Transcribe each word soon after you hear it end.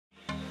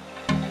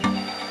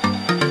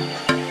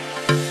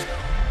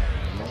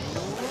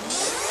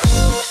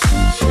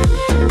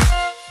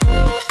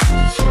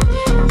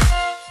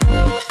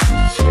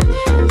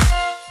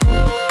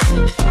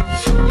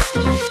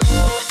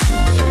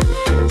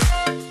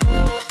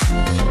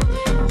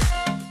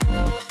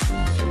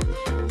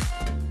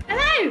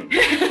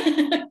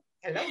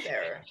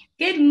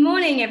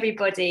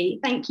everybody.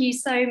 Thank you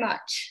so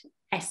much,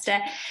 Esther.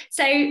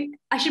 So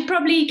I should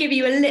probably give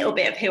you a little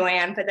bit of who I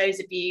am for those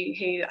of you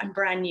who I'm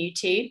brand new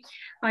to.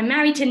 I'm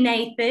married to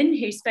Nathan,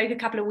 who spoke a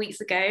couple of weeks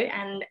ago,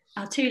 and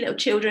our two little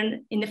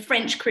children in the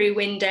French crew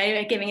window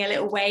are giving a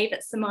little wave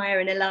at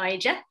Samaya and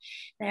Elijah.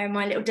 They're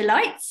my little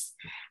delights.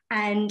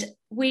 And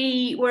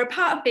we were a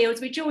part of Fields.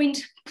 We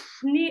joined,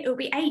 it'll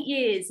be 8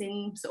 years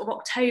in sort of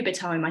October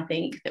time, I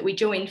think, that we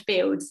joined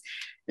Fields.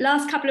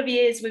 Last couple of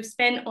years we've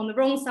spent on the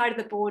wrong side of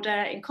the border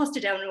in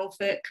Costa del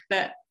Norfolk,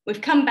 but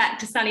we've come back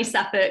to sunny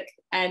Suffolk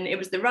and it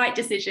was the right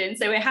decision.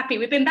 So we're happy.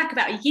 We've been back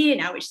about a year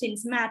now, which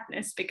seems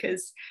madness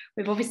because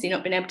we've obviously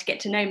not been able to get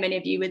to know many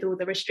of you with all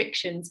the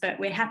restrictions, but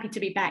we're happy to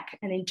be back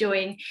and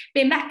enjoying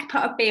being back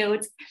part of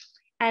Fields.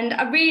 And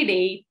I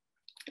really,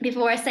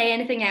 before I say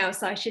anything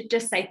else, I should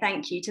just say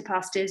thank you to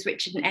Pastors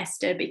Richard and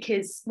Esther,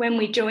 because when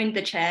we joined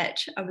the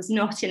church, I was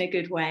not in a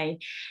good way.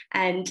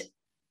 And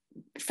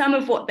some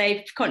of what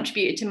they've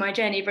contributed to my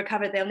journey of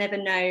recovery, they'll never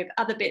know.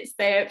 Other bits,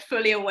 they're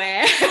fully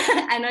aware.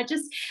 And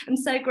I'm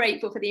so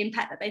grateful for the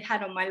impact that they've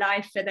had on my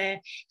life, for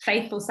their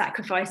faithful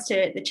sacrifice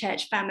to the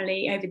church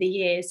family over the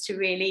years to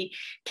really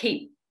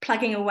keep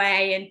plugging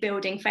away and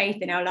building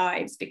faith in our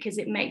lives, because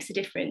it makes a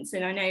difference.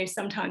 And I know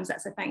sometimes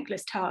that's a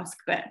thankless task,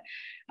 but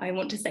I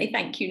want to say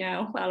thank you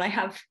now while I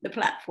have the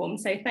platform.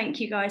 So thank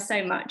you guys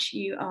so much.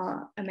 You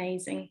are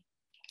amazing.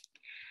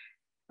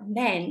 And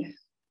then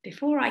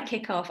before I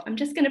kick off, I'm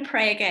just going to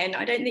pray again.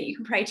 I don't think you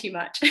can pray too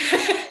much.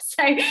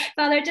 So,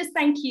 Father, I just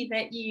thank you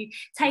that you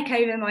take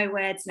over my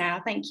words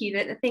now. Thank you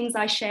that the things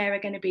I share are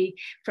going to be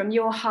from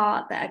your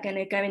heart, that are going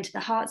to go into the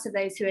hearts of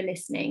those who are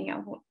listening.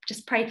 I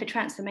just pray for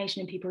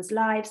transformation in people's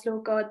lives,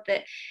 Lord God,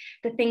 that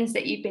the things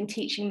that you've been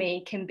teaching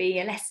me can be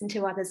a lesson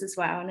to others as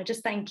well. And I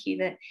just thank you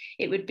that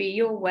it would be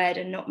your word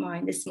and not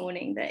mine this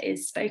morning that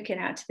is spoken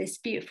out to this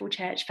beautiful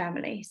church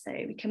family. So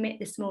we commit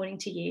this morning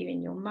to you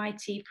in your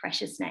mighty,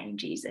 precious name,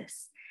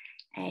 Jesus.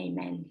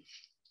 Amen.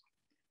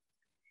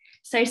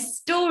 So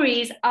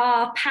stories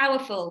are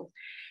powerful.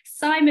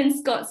 Simon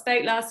Scott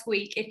spoke last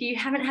week. If you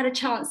haven't had a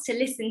chance to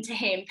listen to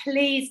him,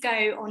 please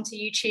go onto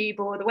YouTube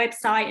or the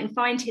website and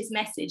find his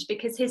message,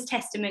 because his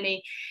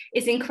testimony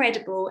is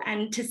incredible.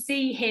 And to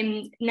see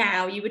him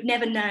now, you would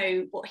never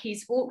know what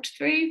he's walked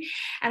through.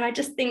 And I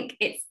just think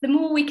it's the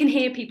more we can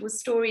hear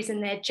people's stories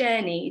and their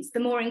journeys, the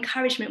more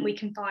encouragement we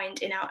can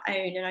find in our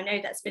own. And I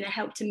know that's been a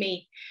help to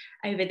me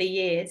over the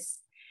years.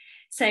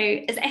 So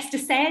as Esther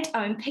said,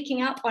 I'm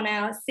picking up on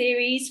our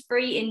series,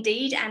 Free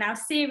Indeed, and our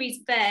series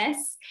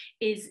verse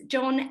is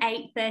John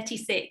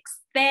 8:36.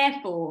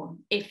 Therefore,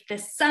 if the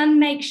Son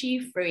makes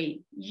you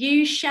free,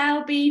 you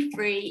shall be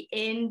free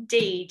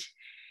indeed.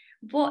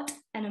 What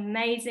an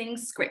amazing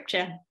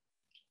scripture.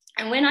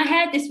 And when I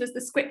heard this was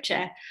the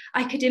scripture,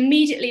 I could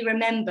immediately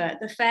remember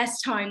the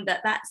first time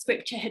that that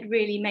scripture had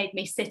really made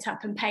me sit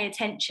up and pay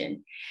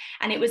attention.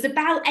 And it was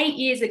about 8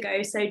 years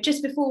ago. So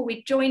just before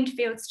we joined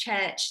Fields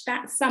Church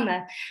that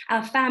summer,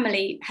 our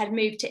family had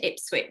moved to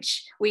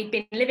Ipswich. We'd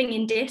been living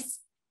in Diss.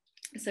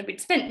 So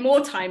we'd spent more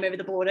time over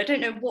the border. I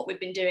don't know what we've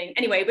been doing.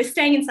 Anyway, we're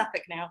staying in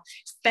Suffolk now.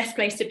 It's the best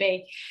place to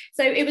be.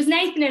 So it was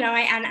Nathan and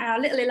I, and our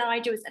little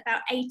Elijah was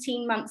about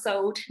 18 months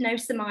old. No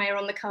Samaya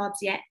on the cards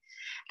yet.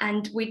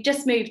 And we'd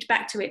just moved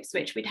back to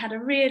Ipswich. We'd had a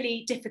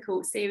really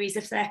difficult series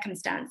of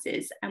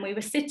circumstances, and we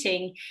were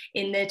sitting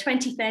in the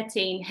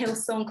 2013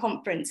 Hillsong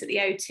conference at the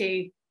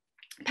O2,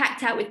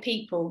 packed out with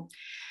people.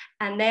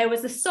 And there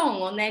was a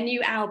song on their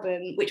new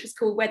album, which was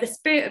called Where the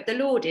Spirit of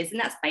the Lord Is. And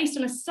that's based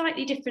on a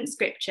slightly different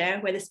scripture.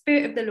 Where the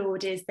Spirit of the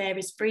Lord is, there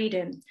is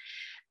freedom.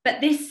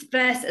 But this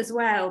verse as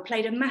well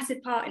played a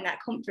massive part in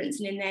that conference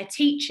and in their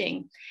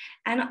teaching.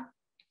 And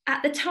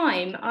at the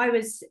time, I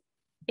was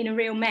in a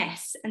real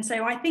mess. And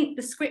so I think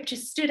the scripture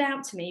stood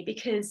out to me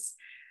because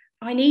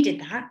I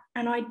needed that.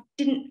 And I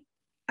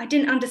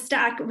didn't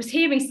understand. I was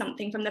hearing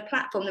something from the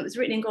platform that was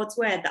written in God's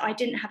word that I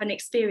didn't have an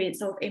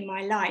experience of in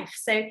my life.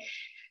 So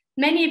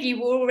many of you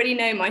will already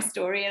know my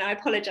story, and I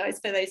apologize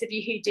for those of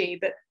you who do,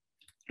 but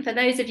for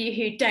those of you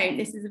who don't,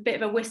 this is a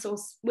bit of a whistle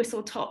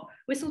stop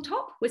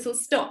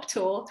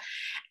tour.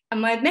 And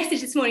my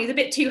message this morning is a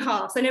bit two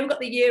halves. I know we've got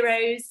the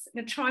Euros. I'm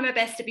going to try my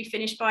best to be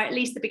finished by at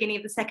least the beginning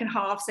of the second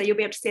half, so you'll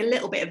be able to see a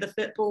little bit of the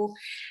football.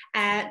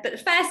 But the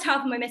first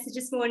half of my message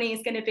this morning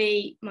is going to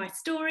be my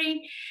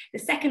story. The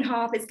second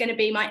half is going to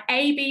be my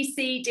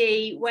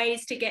ABCD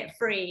ways to get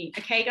free.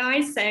 Okay,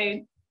 guys?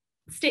 So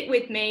stick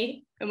with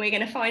me, and we're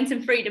going to find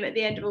some freedom at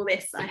the end of all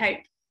this, I hope.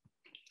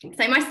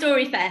 So my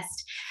story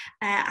first.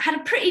 I had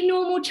a pretty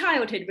normal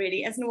childhood,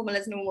 really, as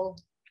normal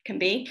can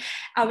be.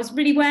 I was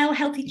really well,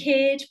 healthy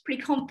kid,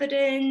 pretty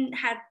confident,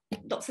 had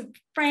lots of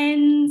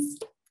friends,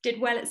 did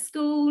well at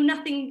school,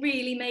 nothing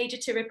really major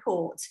to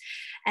report.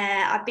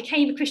 I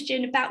became a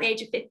Christian about the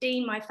age of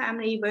 15. My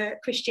family were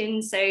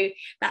Christian, so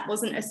that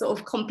wasn't a sort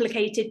of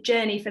complicated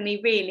journey for me,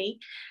 really.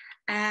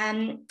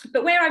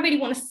 But where I really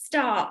want to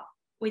start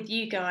with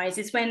you guys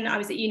is when I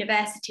was at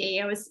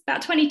university. I was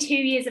about 22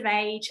 years of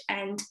age,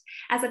 and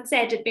as I'd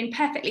said, had been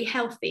perfectly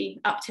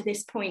healthy up to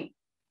this point.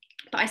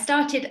 But I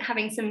started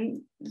having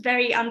some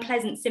very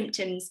unpleasant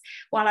symptoms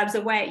while I was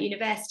away at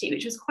university,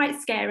 which was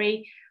quite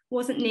scary.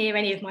 Wasn't near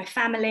any of my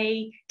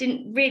family,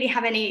 didn't really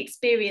have any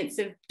experience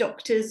of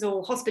doctors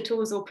or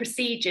hospitals or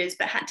procedures,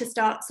 but had to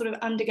start sort of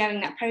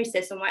undergoing that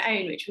process on my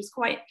own, which was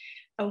quite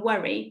a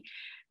worry.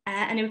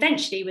 And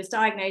eventually was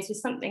diagnosed with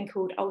something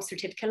called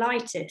ulcerative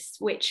colitis,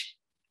 which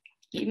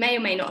you may or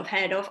may not have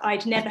heard of.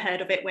 I'd never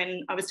heard of it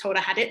when I was told I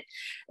had it,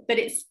 but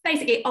it's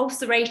basically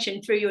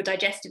ulceration through your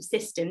digestive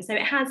system. So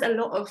it has a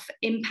lot of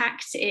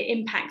impact. It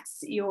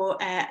impacts your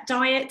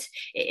diet,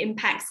 it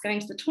impacts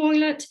going to the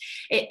toilet,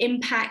 it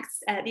impacts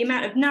the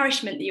amount of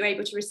nourishment that you're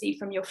able to receive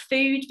from your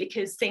food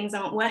because things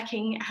aren't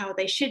working how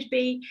they should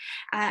be.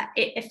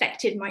 It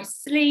affected my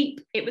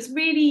sleep. It was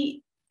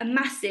really a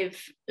massive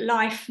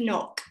life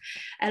knock.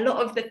 A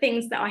lot of the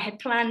things that I had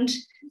planned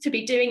to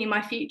be doing in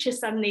my future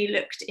suddenly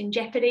looked in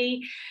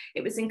jeopardy.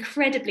 It was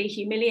incredibly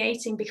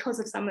humiliating because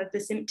of some of the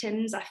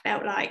symptoms. I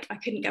felt like I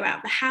couldn't go out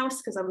of the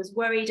house because I was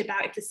worried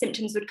about if the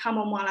symptoms would come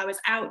on while I was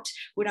out.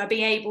 Would I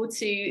be able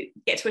to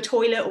get to a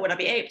toilet, or would I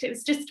be able to? It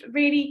was just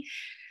really,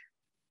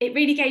 it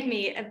really gave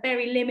me a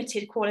very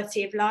limited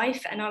quality of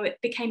life, and I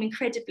became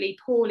incredibly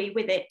poorly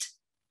with it.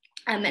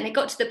 And it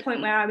got to the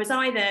point where I was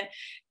either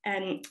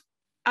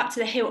up to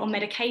the hilt on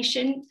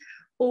medication,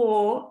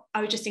 or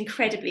I was just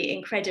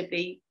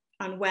incredibly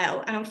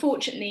unwell. And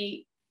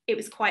unfortunately, it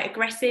was quite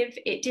aggressive.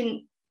 It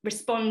didn't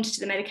respond to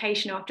the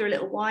medication after a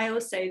little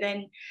while. So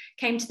then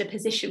came to the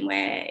position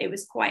where it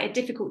was quite a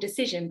difficult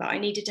decision, but I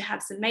needed to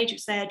have some major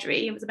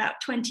surgery. It was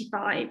about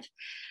 25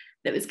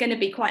 that was going to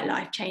be quite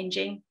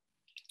life-changing.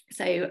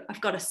 So I've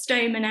got a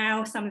stoma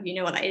now. Some of you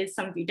know what that is,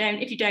 some of you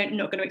don't. If you don't, I'm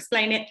not going to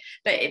explain it,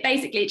 but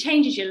it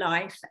changes your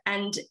life.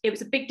 And it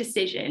was a big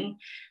decision.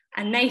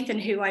 And Nathan,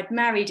 who I'd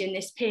married in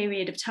this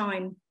period of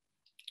time,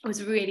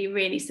 was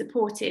really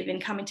supportive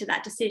in coming to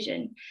that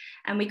decision.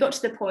 And we got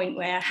to the point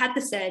where I had the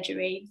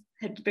surgery,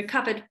 had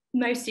recovered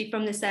mostly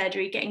from the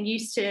surgery, getting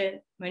used to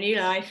my new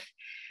life,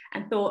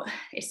 and thought,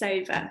 it's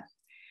over.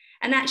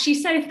 And actually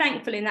so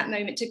thankful in that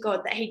moment to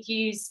God that he'd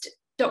used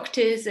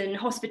doctors and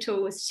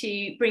hospitals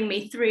to bring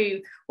me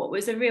through what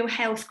was a real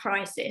health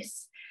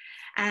crisis.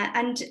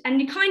 And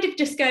you kind of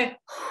just go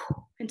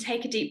and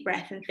take a deep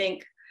breath and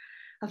think,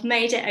 I've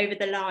made it over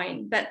the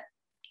line. But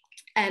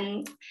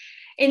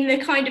in the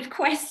kind of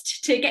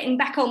quest to getting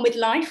back on with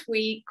life,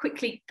 we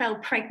quickly fell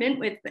pregnant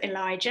with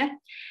Elijah.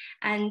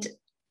 And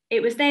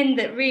it was then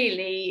that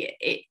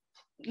really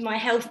my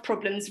health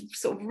problems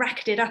sort of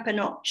racked it up a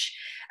notch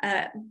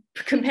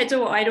compared to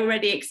what I'd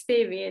already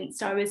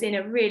experienced. I was in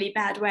a really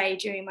bad way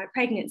during my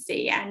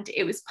pregnancy, and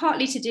it was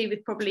partly to do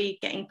with probably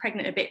getting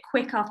pregnant a bit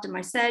quick after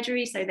my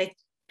surgery. So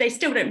they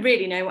still don't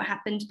really know what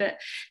happened, but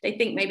they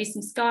think maybe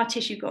some scar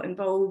tissue got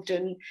involved.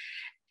 And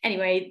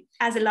anyway,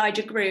 as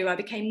Elijah grew, I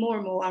became more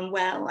and more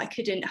unwell. I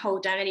couldn't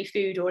hold down any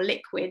food or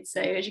liquid. So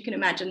as you can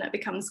imagine, that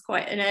becomes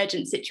quite an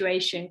urgent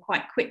situation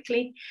quite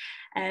quickly.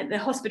 The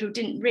hospital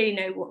didn't really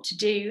know what to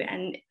do,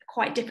 and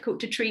quite difficult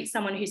to treat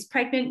someone who's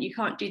pregnant. You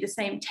can't do the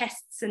same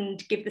tests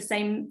and give the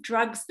same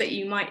drugs that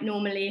you might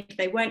normally if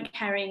they weren't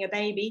carrying a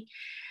baby.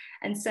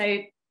 And so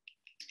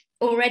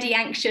already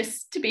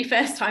anxious to be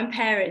first-time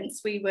parents,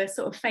 we were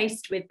sort of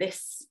faced with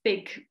this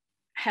big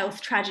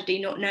health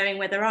tragedy, not knowing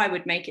whether I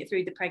would make it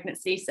through the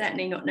pregnancy,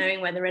 certainly not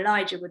knowing whether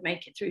Elijah would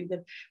make it through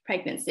the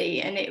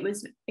pregnancy. And it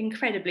was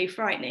incredibly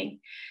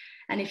frightening.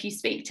 And if you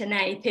speak to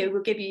Nath, he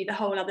will give you the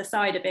whole other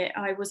side of it.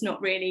 I was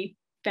not really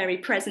very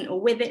present or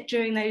with it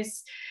during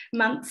those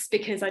months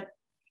because I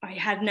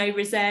had no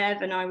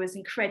reserve, and I was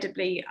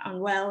incredibly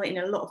unwell, in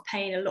a lot of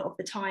pain a lot of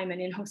the time,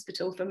 and in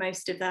hospital for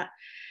most of that,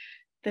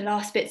 the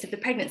last bits of the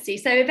pregnancy.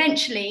 So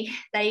eventually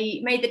they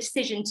made the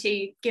decision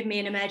to give me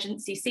an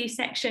emergency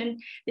C-section.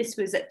 This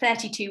was at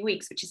 32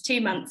 weeks, which is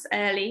 2 months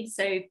early.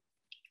 So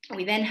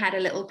we then had a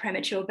little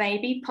premature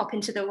baby pop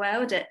into the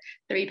world at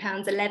 3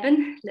 pounds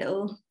 11,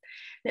 little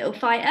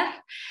fighter.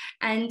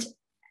 And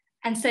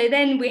so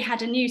then we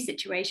had a new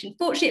situation.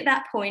 Fortunately, at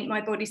that point,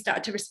 my body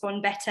started to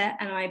respond better,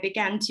 and I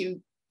began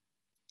to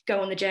go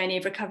on the journey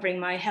of recovering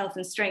my health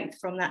and strength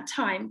from that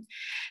time.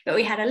 But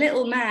we had a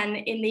little man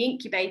in the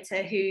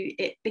incubator who,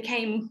 it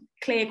became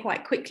clear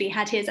quite quickly,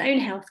 had his own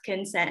health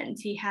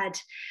concerns. He had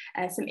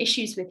some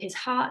issues with his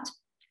heart,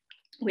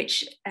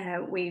 which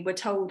we were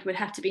told would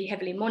have to be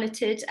heavily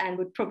monitored and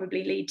would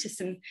probably lead to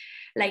some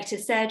later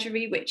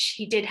surgery, which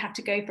he did have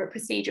to go for a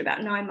procedure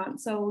about 9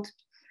 months old.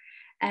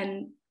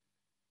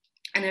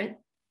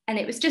 And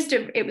it was just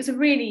it was a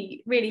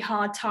really, really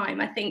hard time.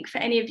 I think for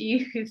any of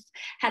you who've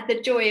had the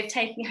joy of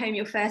taking home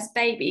your first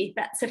baby,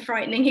 that's a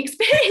frightening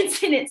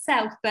experience in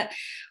itself. But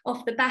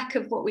off the back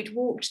of what we'd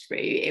walked through,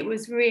 it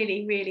was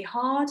really, really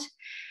hard.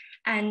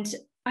 And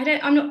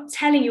I'm not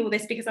telling you all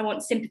this because I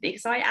want sympathy,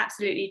 because I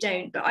absolutely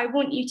don't, but I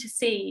want you to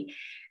see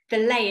the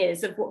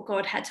layers of what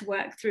God had to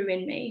work through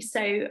in me.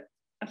 So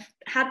I've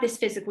had this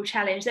physical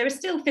challenge. There are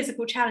still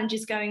physical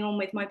challenges going on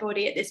with my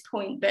body at this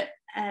point, but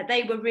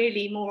they were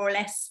really more or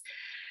less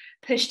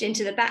pushed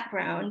into the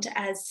background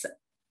as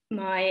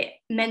my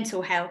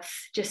mental health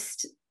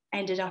just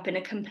ended up in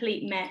a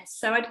complete mess.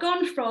 So I'd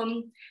gone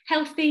from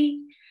healthy,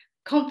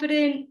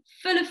 confident,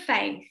 full of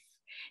faith,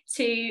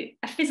 to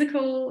a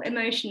physical,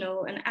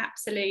 emotional, and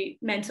absolute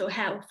mental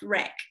health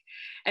wreck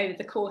over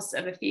the course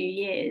of a few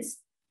years.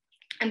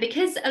 And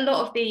because a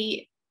lot of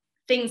the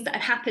things that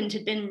had happened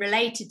had been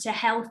related to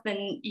health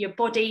and your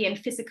body and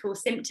physical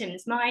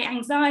symptoms, my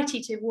anxiety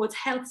towards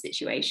health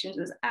situations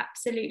was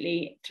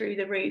absolutely through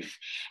the roof.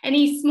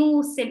 Any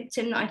small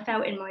symptom that I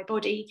felt in my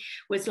body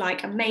was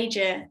like a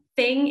major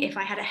thing. If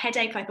I had a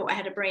headache, I thought I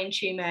had a brain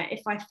tumor.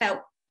 If I felt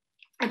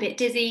a bit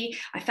dizzy,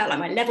 I felt like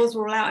my levels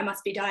were all out, I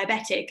must be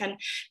diabetic. And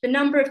the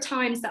number of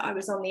times that I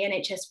was on the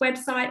NHS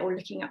website or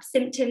looking up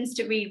symptoms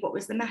to read what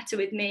was the matter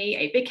with me,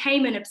 it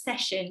became an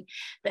obsession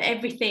that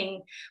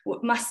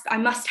I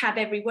must have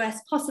every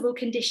worst possible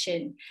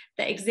condition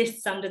that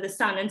exists under the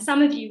sun. And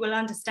some of you will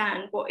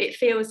understand what it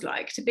feels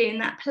like to be in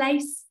that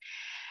place.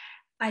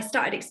 I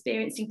started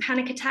experiencing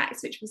panic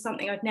attacks, which was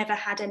something I'd never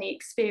had any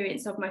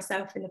experience of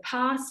myself in the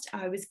past.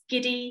 I was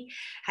giddy,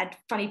 had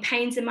funny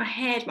pains in my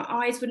head, my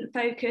eyes wouldn't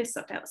focus,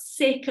 I felt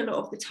sick a lot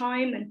of the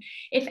time. And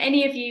if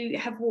any of you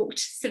have walked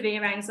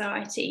severe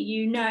anxiety,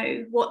 you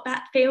know what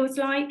that feels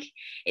like.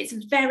 It's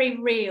very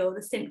real,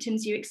 the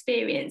symptoms you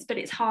experience, but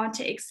it's hard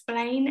to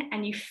explain,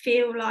 and you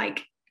feel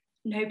like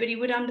nobody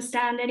would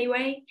understand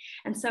anyway.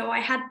 And so I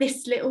had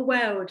this little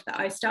world that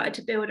I started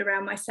to build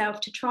around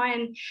myself to try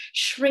and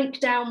shrink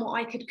down what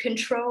I could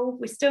control.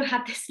 We still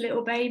had this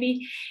little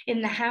baby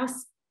in the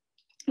house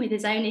with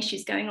his own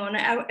issues going on.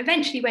 I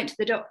eventually went to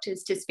the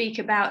doctors to speak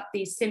about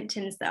these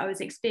symptoms that I was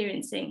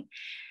experiencing,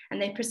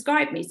 and they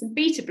prescribed me some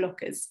beta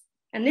blockers.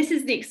 And this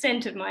is the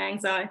extent of my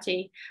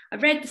anxiety. I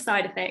read the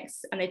side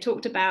effects, and they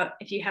talked about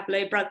if you have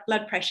low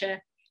blood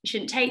pressure, you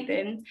shouldn't take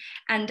them.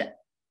 And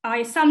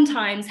I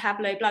sometimes have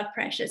low blood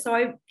pressure.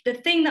 So the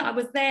thing that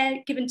was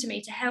there given to me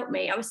to help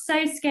me, I was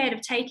so scared of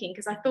taking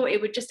because I thought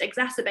it would just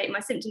exacerbate my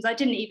symptoms. I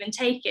didn't even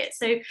take it.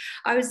 So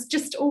I was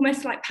just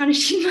almost like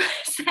punishing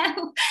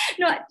myself,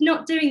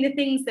 not doing the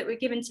things that were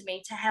given to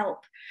me to help.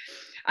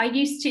 I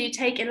used to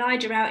take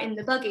Elijah out in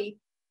the buggy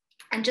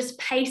and just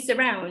pace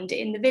around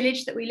in the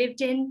village that we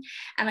lived in.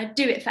 And I'd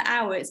do it for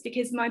hours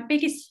because my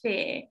biggest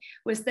fear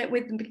was that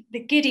with the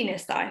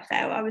giddiness that I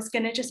felt, I was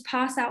going to just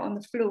pass out on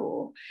the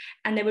floor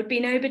and there would be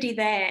nobody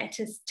there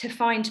to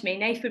find me.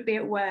 Nath would be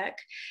at work.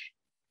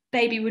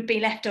 Baby would be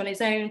left on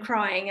his own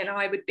crying, and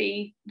I would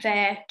be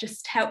there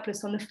just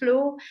helpless on the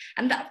floor.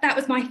 And that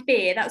was my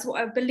fear. That's what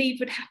I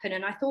believed would happen.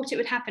 And I thought it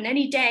would happen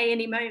any day,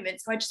 any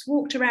moment. So I just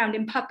walked around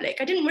in public.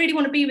 I didn't really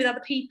want to be with other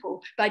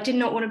people, but I did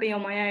not want to be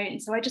on my own.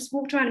 So I just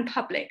walked around in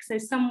public so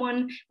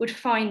someone would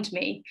find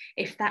me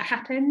if that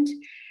happened.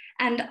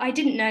 And I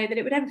didn't know that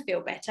it would ever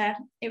feel better.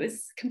 It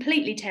was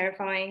completely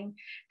terrifying,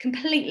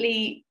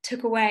 completely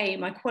took away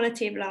my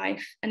quality of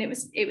life. And it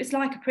was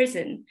like a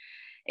prison.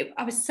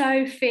 I was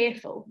so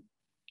fearful.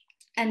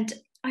 And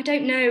I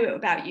don't know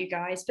about you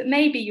guys, but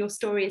maybe your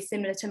story is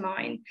similar to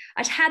mine.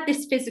 I'd had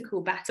this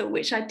physical battle,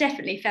 which I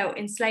definitely felt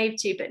enslaved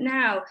to, but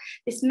now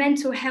this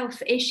mental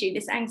health issue,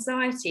 this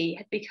anxiety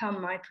had become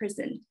my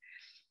prison.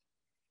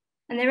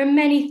 And there are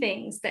many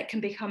things that can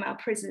become our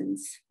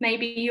prisons.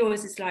 Maybe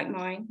yours is like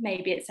mine,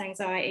 maybe it's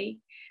anxiety,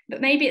 but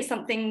maybe it's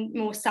something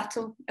more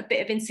subtle, a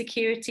bit of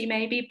insecurity,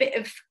 maybe a bit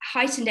of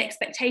heightened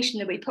expectation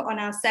that we put on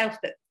ourselves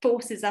that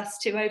forces us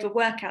to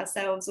overwork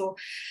ourselves or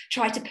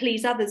try to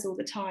please others all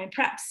the time.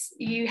 Perhaps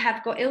you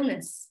have got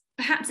illness.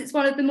 Perhaps it's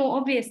one of the more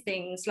obvious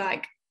things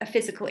like a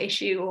physical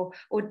issue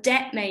or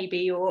debt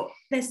maybe, or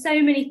there's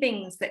so many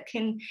things that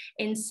can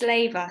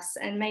enslave us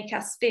and make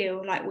us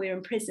feel like we're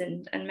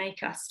imprisoned and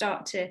make us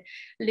start to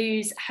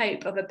lose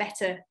hope of a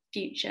better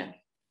future.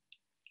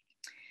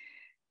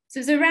 So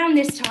it was around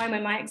this time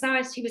when my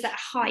anxiety was at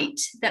height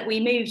that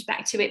we moved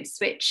back to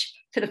Ipswich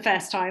for the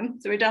first time.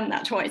 So we've done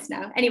that twice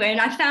now. Anyway,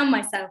 and I found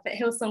myself at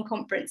Hillsong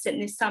Conference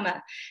in this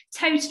summer,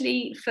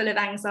 totally full of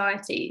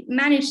anxiety,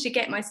 managed to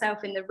get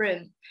myself in the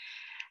room.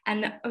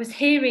 And I was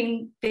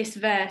hearing this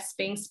verse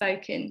being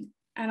spoken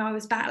and I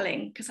was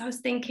battling because I was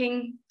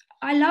thinking,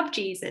 I love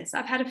Jesus.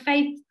 I've had a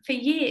faith for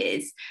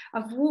years.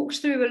 I've walked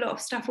through a lot of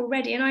stuff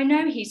already and I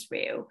know he's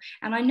real.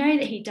 And I know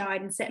that he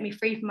died and set me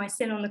free from my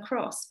sin on the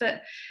cross.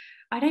 But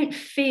I don't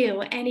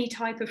feel any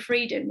type of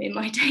freedom in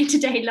my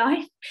day-to-day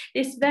life.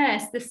 This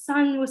verse, the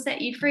Son will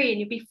set you free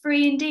and you'll be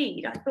free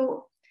indeed. I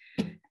thought,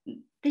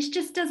 this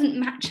just doesn't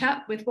match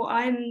up with what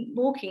I'm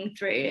walking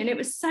through. And it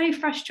was so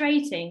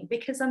frustrating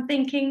because I'm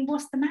thinking,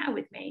 what's the matter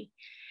with me?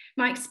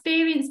 My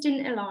experience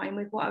didn't align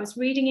with what I was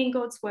reading in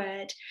God's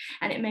word,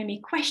 and it made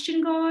me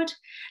question God,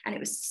 and it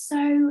was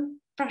so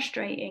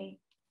frustrating.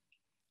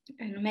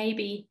 And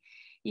maybe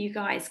you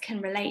guys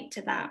can relate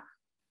to that.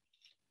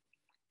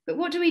 But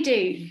what do we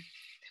do?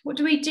 What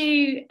do we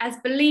do as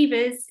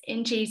believers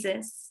in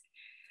Jesus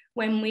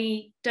when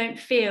we don't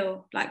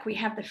feel like we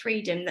have the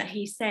freedom that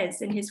he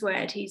says in his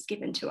word he's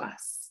given to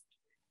us?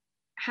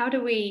 How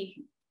do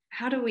we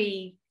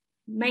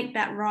make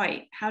that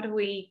right? How do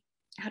we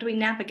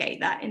navigate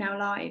that in our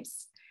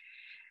lives?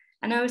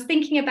 And I was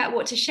thinking about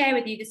what to share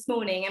with you this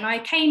morning, and I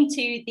came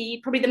to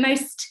probably the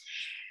most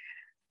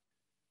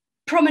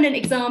prominent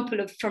example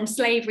of from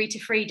slavery to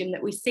freedom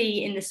that we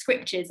see in the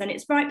scriptures. And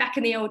it's right back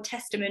in the Old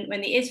Testament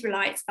when the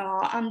Israelites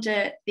are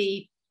under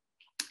the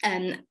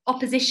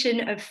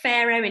opposition of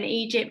Pharaoh in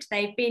Egypt.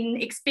 They've been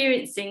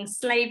experiencing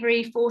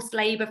slavery, forced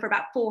labor for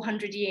about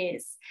 400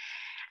 years.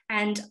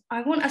 And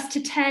I want us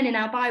to turn in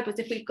our Bibles,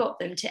 if we've got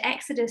them, to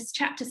Exodus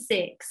chapter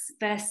 6,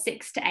 verse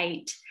 6 to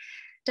 8.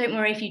 Don't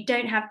worry if you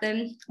don't have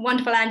them.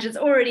 Wonderful Angela's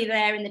already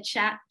there in the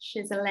chat.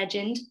 She's a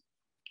legend.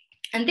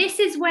 And this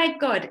is where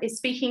God is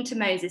speaking to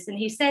Moses. And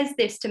he says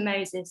this to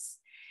Moses.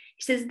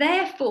 He says,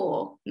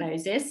 "Therefore,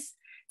 Moses,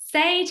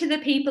 say to the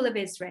people of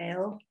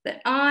Israel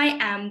that I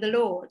am the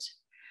Lord.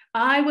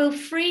 I will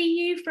free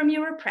you from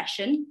your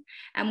oppression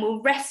and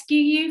will rescue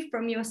you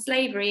from your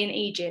slavery in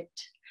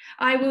Egypt.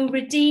 I will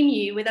redeem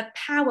you with a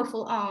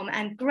powerful arm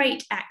and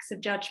great acts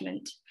of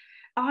judgment.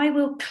 I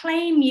will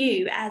claim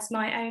you as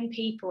my own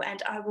people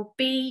and I will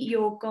be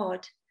your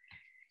God.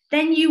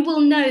 Then you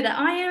will know that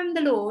I am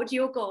the Lord,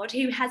 your God,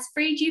 who has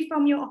freed you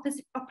from your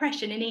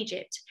oppression in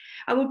Egypt.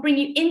 I will bring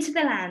you into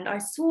the land I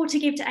swore to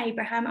give to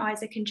Abraham,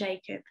 Isaac, and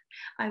Jacob.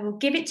 I will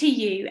give it to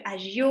you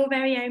as your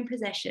very own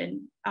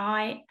possession.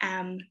 I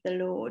am the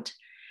Lord."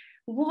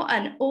 What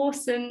an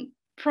awesome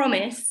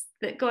promise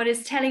that God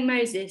is telling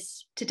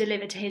Moses to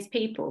deliver to his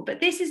people.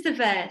 But this is the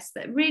verse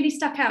that really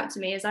stuck out to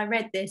me as I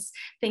read this,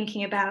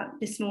 thinking about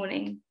this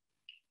morning.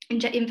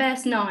 In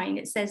verse 9,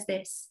 it says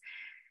this: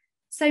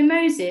 "So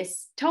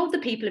Moses told the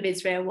people of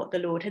Israel what the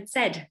Lord had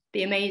said,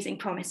 the amazing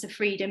promise of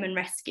freedom and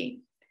rescue.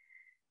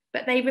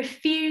 But they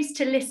refused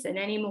to listen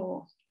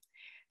anymore.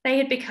 They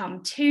had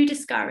become too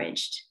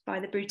discouraged by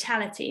the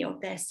brutality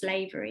of their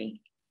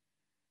slavery.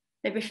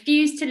 They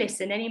refused to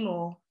listen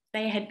anymore.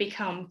 They had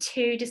become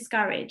too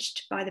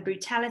discouraged by the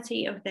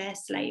brutality of their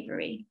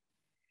slavery."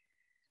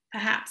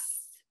 Perhaps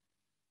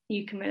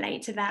you can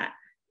relate to that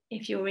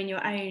if you're in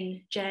your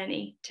own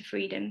journey to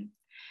freedom.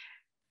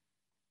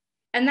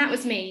 And that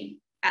was me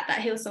at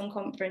that Hillsong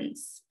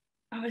conference.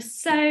 I was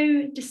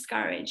so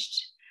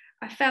discouraged.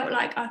 I felt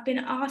like I've been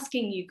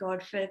asking you,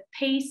 God, for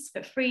peace,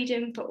 for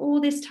freedom, for all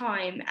this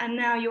time. And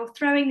now you're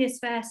throwing this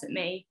verse at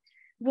me.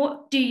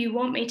 What do you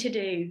want me to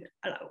do?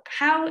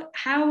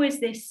 How is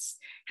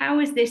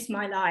this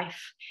my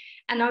life?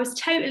 And I was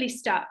totally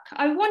stuck.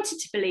 I wanted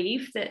to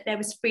believe that there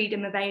was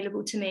freedom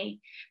available to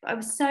me, but I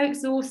was so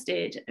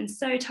exhausted and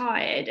so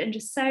tired and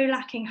just so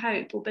lacking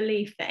hope or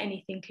belief that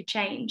anything could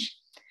change.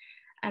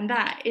 And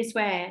that is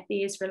where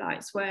the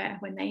Israelites were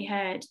when they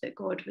heard that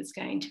God was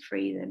going to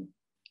free them.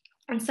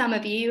 And some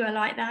of you are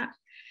like that,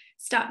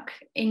 stuck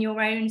in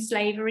your own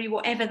slavery,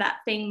 whatever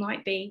that thing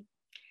might be,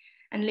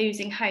 and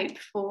losing hope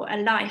for a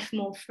life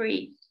more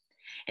free.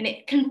 And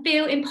it can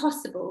feel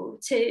impossible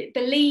to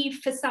believe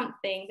for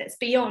something that's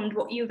beyond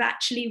what you've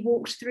actually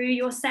walked through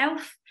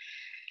yourself.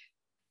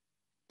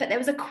 But there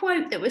was a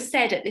quote that was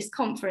said at this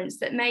conference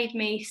that made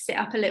me sit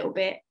up a little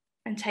bit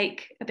and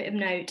take a bit of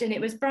note. And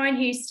it was Brian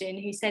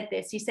Houston who said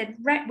this. He said,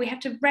 "We have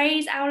to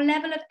raise our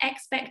level of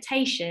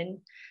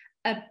expectation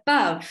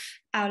above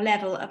our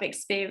level of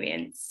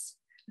experience."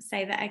 I'll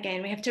say that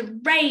again. We have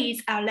to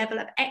raise our level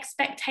of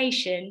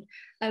expectation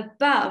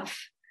above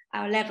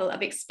our level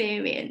of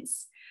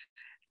experience.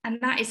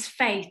 And that is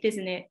faith,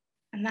 isn't it?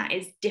 And that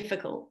is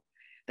difficult.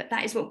 But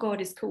that is what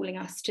God is calling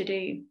us to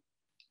do.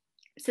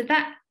 So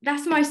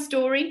that's my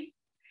story.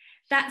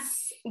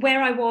 That's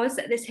where I was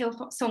at this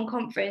Hillsong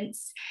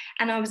conference,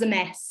 and I was a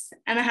mess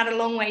and I had a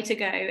long way to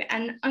go.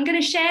 And I'm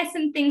going to share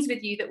some things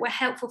with you that were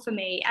helpful for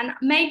me, and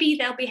maybe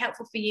they'll be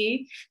helpful for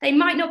you. They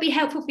might not be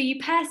helpful for you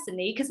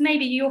personally, because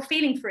maybe you're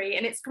feeling free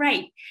and it's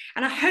great.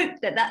 And I hope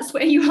that that's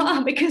where you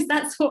are, because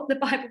that's what the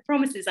Bible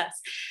promises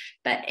us.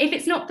 But if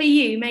it's not for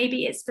you,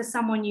 maybe it's for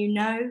someone you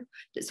know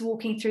that's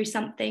walking through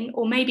something,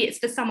 or maybe it's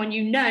for someone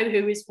you know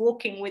who is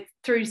walking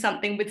through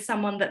something with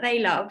someone that they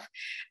love.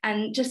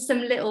 And just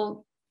some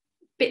little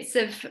bits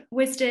of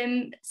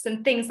wisdom,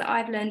 some things that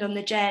I've learned on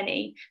the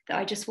journey that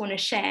I just want to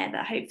share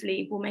that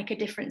hopefully will make a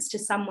difference to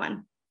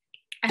someone,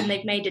 and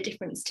they've made a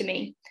difference to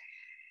me.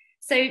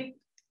 So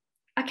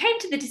I came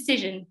to the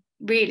decision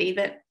really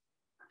that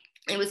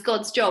it was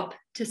God's job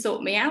to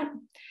sort me out.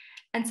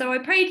 And so I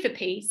prayed for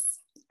peace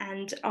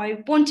and I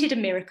wanted a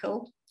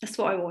miracle. That's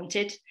what I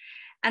wanted.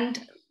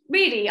 And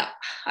really,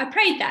 I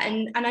prayed that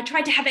and I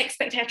tried to have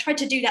expectation. I tried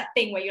to do that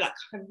thing where you're like,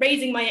 I'm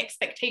raising my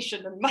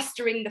expectation and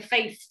mustering the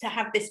faith to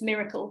have this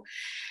miracle.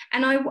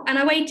 And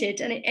I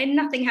waited, and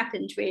nothing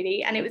happened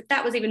really. And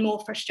that was even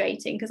more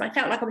frustrating, because I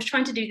felt like I was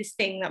trying to do this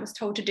thing that I was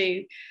told to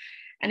do,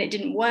 and it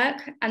didn't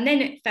work. And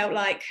then it felt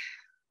like,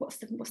 what's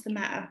the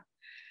matter?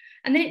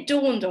 And then it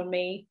dawned on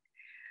me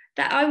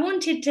that I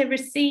wanted to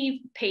receive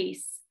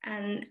peace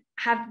and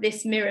have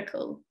this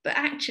miracle, but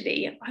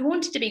actually I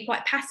wanted to be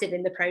quite passive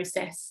in the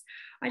process.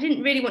 I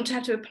didn't really want to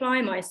have to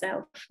apply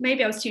myself.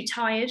 Maybe I was too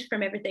tired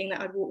from everything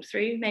that I'd walked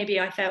through. Maybe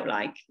I felt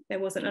like there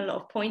wasn't a lot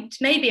of point.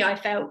 Maybe I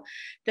felt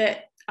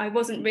that I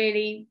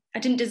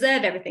didn't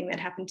deserve everything that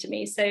happened to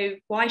me. So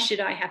why should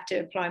I have to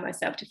apply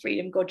myself to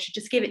freedom? God should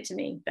just give it to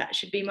me. That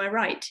should be my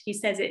right. He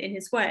says it in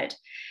his word.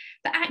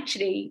 But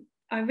actually,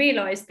 I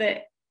realized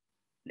that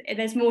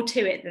there's more to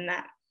it than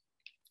that.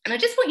 And I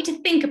just want you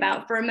to think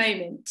about for a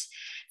moment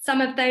some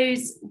of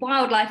those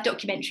wildlife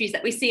documentaries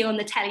that we see on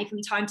the telly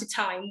from time to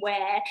time,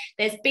 where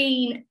there's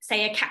been,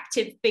 say, a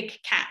captive big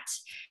cat.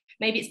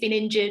 Maybe it's been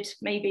injured,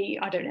 maybe,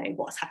 I don't know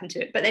what's happened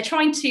to it, but they're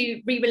trying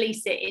to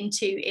re-release it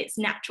into its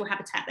natural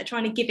habitat. They're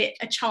trying to give it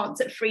a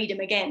chance at freedom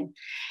again.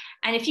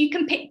 And if you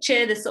can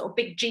picture the sort of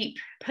big Jeep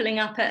pulling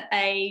up at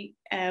a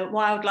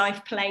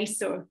wildlife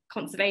place or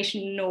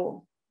conservation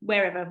or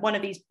wherever, one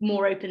of these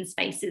more open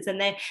spaces, and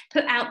they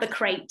put out the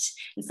crate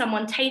and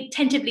someone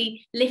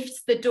tentatively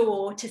lifts the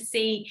door to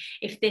see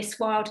if this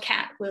wild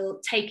cat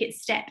will take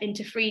its step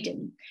into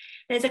freedom.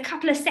 There's a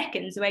couple of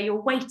seconds where you're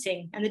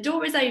waiting and the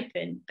door is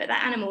open, but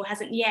that animal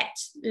hasn't yet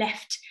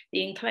left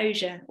the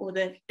enclosure or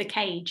the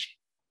cage.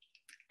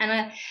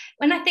 And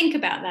when I think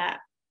about that,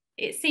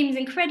 it seems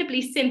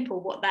incredibly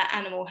simple what that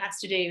animal has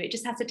to do. It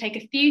just has to take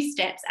a few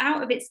steps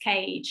out of its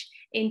cage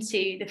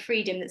into the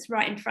freedom that's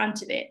right in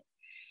front of it.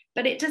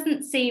 But it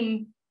doesn't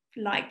seem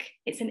like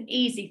it's an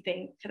easy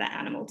thing for that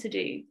animal to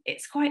do.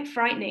 It's quite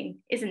frightening,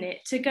 isn't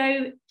it? To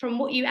go from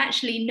what you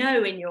actually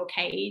know in your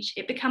cage,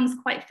 it becomes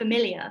quite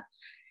familiar,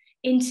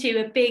 into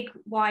a big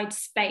wide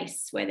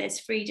space where there's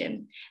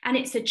freedom. And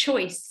it's a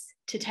choice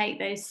to take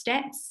those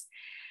steps.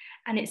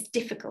 And it's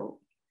difficult.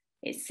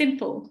 It's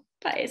simple,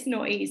 but it's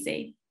not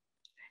easy.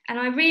 And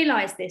I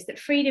realize this, that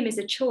freedom is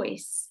a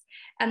choice,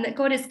 and that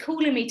God is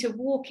calling me to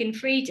walk in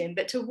freedom.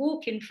 But to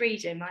walk in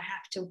freedom, I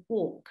have to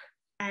walk.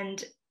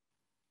 And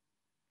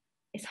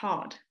it's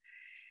hard.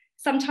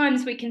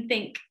 Sometimes we can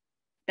think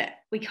that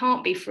we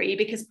can't be free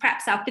because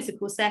perhaps our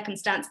physical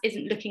circumstance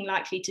isn't looking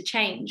likely to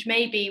change.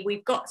 Maybe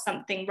we've got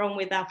something wrong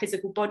with our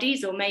physical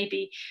bodies, or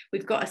maybe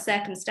we've got a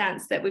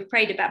circumstance that we've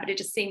prayed about, but it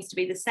just seems to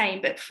be the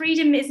same. But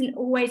freedom isn't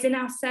always in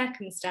our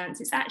circumstance.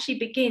 It actually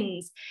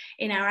begins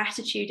in our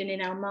attitude and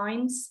in our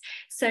minds.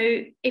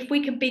 So if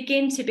we can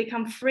begin to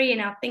become free in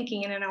our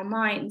thinking and in our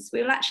minds,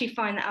 we'll actually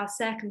find that our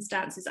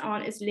circumstances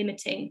aren't as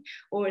limiting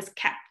or as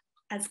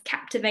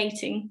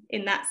captivating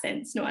in that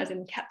sense, not as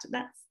in captive,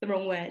 that's the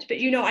wrong word, but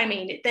you know what I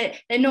mean. They're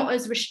not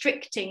as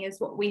restricting as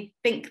what we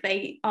think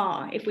they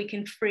are if we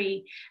can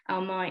free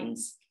our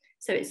minds.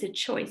 So it's a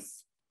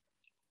choice.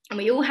 And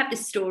we all have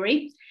this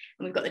story,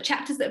 and we've got the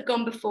chapters that have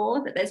gone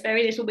before that there's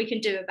very little we can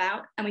do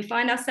about, and we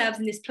find ourselves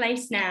in this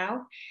place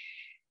now,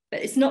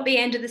 but it's not the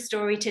end of the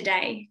story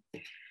today.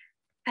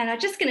 And I'm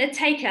just going to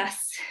take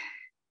us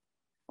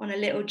on a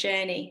little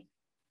journey.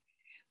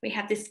 We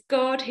have this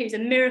God who's a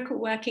miracle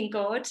working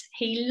God.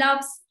 He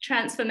loves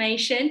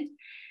transformation,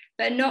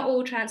 but not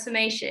all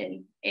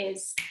transformation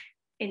is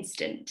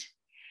instant.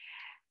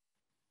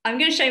 I'm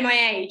going to show my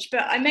age,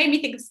 but it made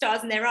me think of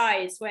Stars in Their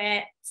Eyes,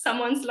 where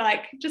someone's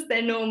like just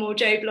their normal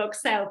Joe Blogg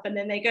self, and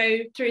then they go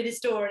through this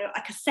door and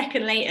like a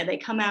second later they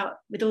come out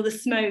with all the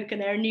smoke and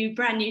they're a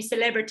brand new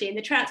celebrity, and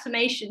the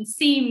transformation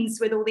seems,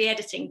 with all the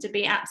editing, to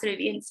be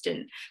absolutely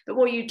instant. But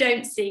what you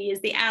don't see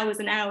is the hours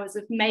and hours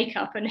of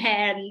makeup and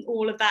hair and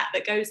all of that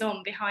goes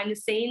on behind the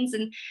scenes.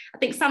 And I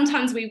think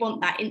sometimes we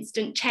want that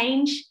instant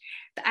change,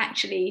 but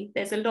actually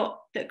there's a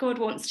lot that God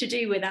wants to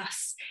do with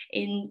us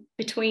in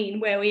between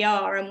where we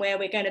are and where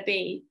we're going to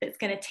be, that's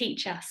going to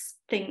teach us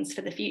things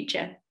for the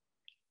future.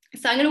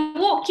 So I'm going to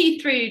walk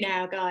you through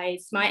now,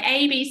 guys, my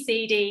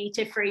ABCD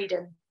to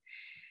freedom.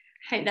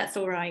 Hope that's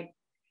all right.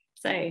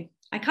 So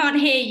I can't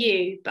hear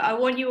you, but I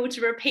want you all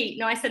to repeat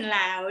nice and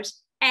loud.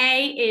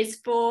 A is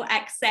for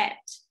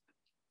accept.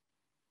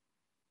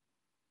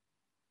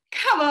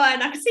 Come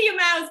on, I can see your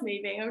mouths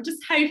moving. I'm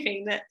just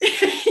hoping that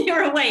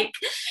you're awake.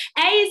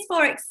 A is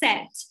for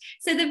accept.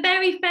 So the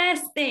very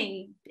first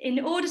thing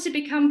in order to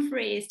become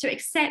free is to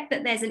accept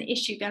that there's an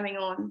issue going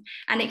on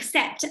and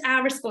accept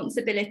our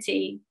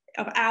responsibility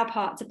of our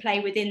part to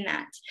play within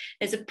that.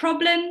 There's a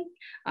problem,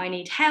 I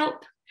need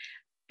help,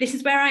 this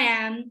is where I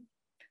am,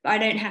 but I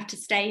don't have to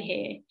stay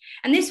here.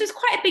 And this was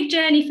quite a big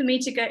journey for me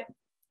to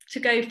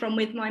go from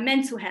with my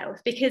mental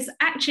health, because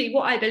actually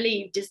what I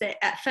believed is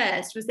that at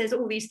first was there's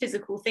all these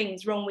physical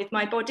things wrong with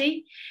my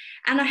body,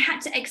 and I had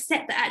to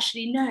accept that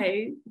actually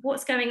no,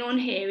 what's going on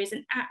here is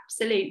an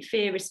absolute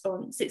fear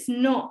response. It's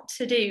not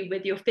to do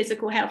with your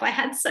physical health. I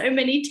had so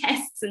many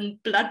tests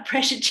and blood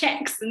pressure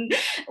checks and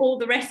all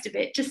the rest of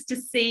it just to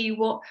see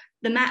what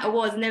the matter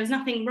was, and there was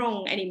nothing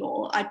wrong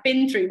anymore. I'd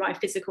been through my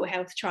physical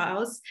health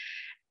trials,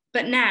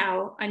 but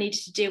now I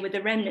needed to deal with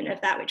the remnant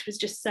of that, which was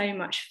just so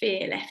much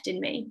fear left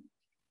in me.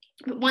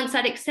 But once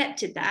I'd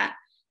accepted that,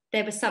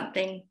 there was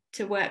something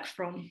to work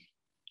from.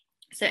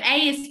 So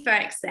A is for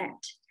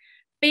accept.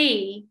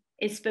 B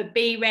is for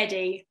be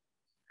ready.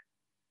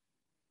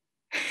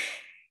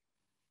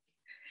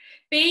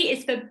 B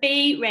is for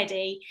be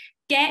ready.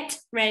 Get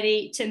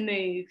ready to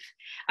move.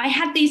 I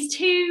had these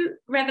two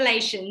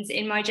revelations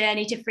in my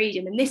journey to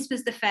freedom, and this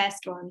was the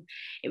first one.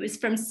 It was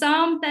from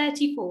Psalm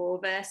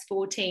 34, verse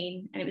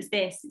 14, and it was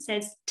this. It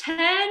says,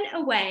 "Turn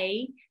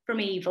away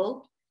from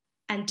evil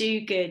and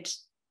do good.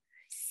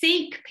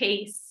 Seek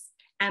peace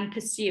and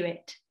pursue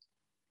it."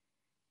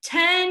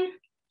 Turn,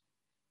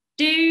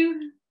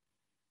 do,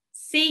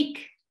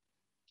 seek,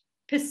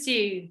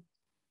 pursue.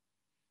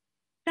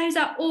 Those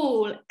are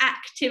all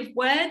active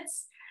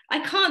words. I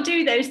can't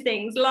do those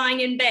things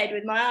lying in bed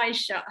with my eyes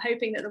shut,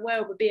 hoping that the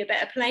world would be a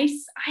better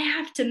place. I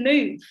have to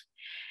move.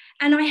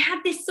 And I had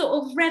this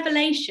sort of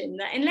revelation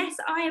that unless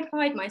I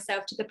applied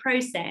myself to the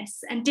process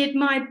and did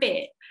my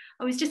bit,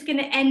 I was just going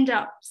to end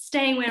up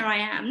staying where I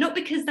am, not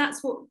because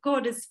that's what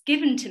God has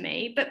given to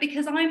me, but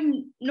because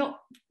I'm not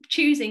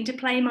choosing to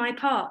play my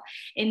part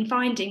in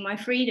finding my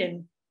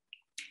freedom.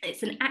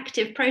 It's an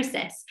active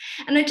process.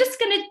 And I'm just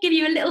going to give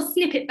you a little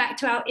snippet back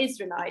to our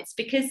Israelites,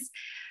 because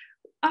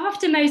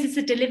after Moses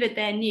had delivered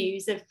their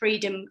news of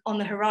freedom on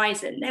the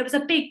horizon, there was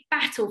a big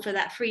battle for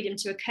that freedom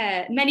to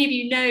occur. Many of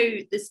you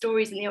know the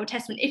stories in the Old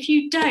Testament. If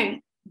you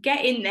don't,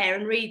 get in there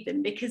and read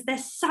them, because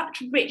there's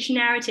such rich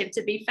narrative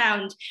to be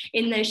found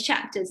in those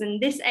chapters.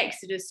 And this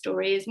Exodus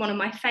story is one of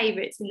my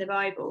favorites in the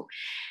Bible.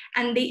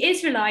 And the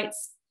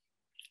Israelites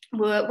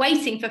were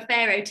waiting for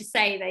Pharaoh to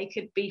say they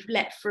could be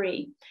let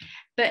free.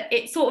 But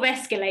it sort of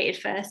escalated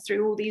first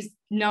through all these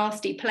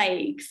nasty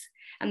plagues.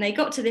 And they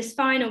got to this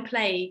final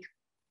plague,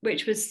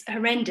 which was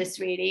horrendous,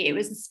 really. It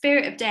was the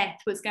spirit of death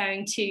was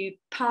going to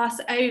pass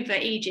over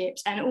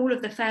Egypt, and all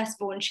of the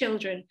firstborn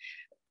children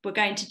were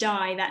going to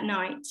die that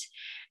night.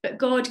 But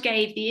God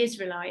gave the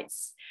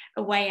Israelites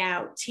a way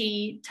out.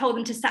 He told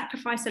them to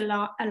sacrifice a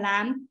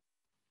lamb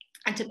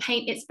and to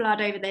paint its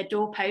blood over their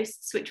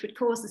doorposts, which would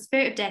cause the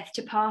spirit of death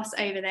to pass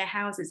over their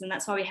houses. And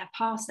that's why we have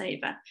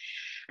Passover.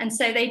 And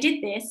so they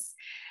did this,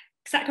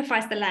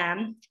 sacrifice the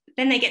lamb.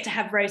 Then they get to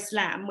have roast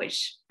lamb,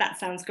 which that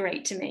sounds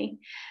great to me.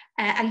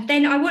 And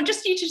then I want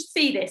just you to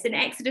see this in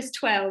Exodus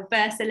 12,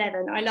 verse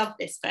 11. I love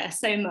this verse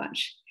so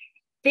much.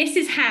 This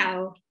is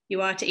how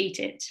you are to eat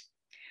it.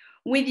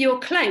 With your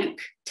cloak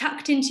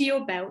tucked into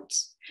your belt,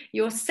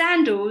 your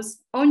sandals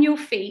on your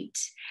feet,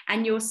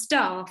 and your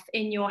staff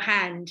in your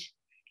hand.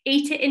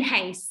 Eat it in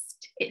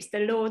haste. It's the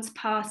Lord's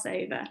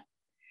Passover.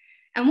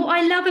 And what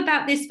I love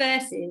about this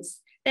verse is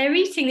they're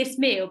eating this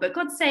meal, but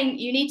God's saying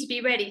you need to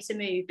be ready to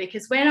move,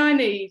 because when I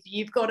move,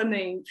 you've got to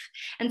move.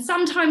 And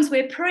sometimes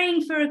we're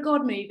praying for a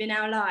God move in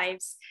our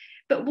lives,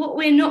 but what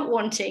we're not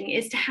wanting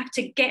is to have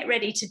to get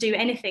ready to do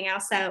anything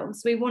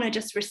ourselves. We want to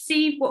just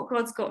receive what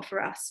God's got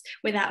for us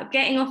without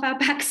getting off our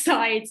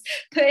backsides,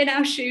 putting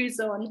our shoes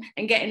on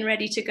and getting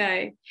ready to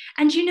go.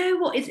 And you know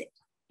what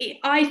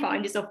I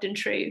find is often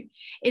true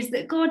is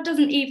that God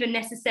doesn't even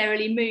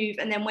necessarily move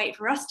and then wait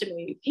for us to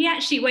move. He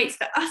actually waits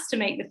for us to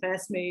make the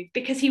first move,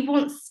 because he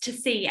wants to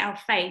see our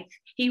faith.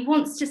 He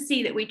wants to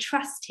see that we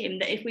trust him,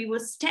 that if we will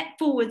step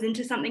forwards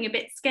into something a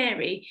bit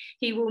scary,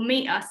 he will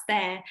meet us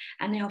there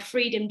and our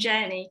freedom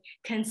journey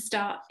can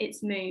start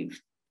its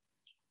move.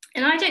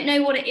 And I don't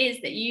know what it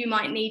is that you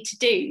might need to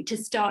do to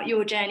start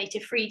your journey to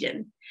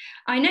freedom.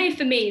 I know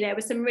for me, there were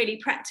some really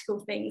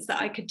practical things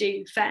that I could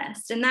do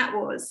first, and that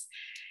was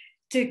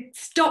to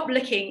stop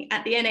looking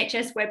at the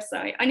NHS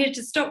website. I needed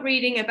to stop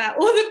reading about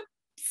all the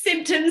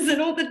symptoms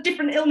and all the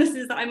different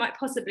illnesses that I might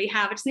possibly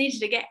have. I just needed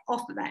to get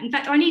off of that. In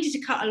fact, I needed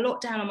to cut a lot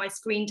down on my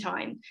screen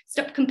time,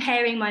 stop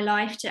comparing my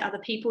life to other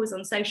people's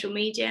on social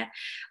media.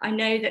 I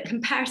know that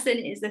comparison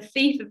is the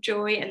thief of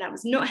joy, and that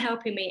was not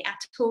helping me at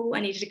all.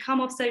 I needed to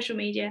come off social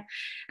media.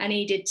 I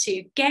needed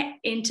to get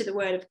into the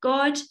Word of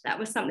God. That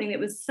was something that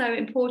was so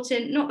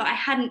important. Not that I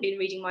hadn't been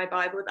reading my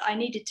Bible, that I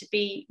needed to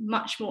be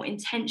much more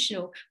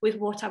intentional with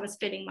what I was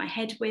filling my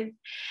head with.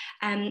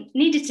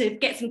 Needed to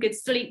get some good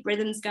sleep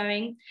rhythms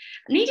going.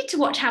 Needed to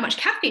watch how much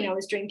caffeine I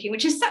was drinking,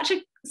 which is such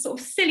a sort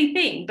of silly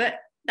thing, but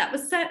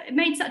it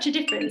made such a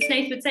difference.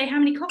 Nathan would say, how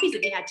many coffees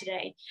have you had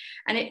today?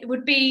 And it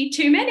would be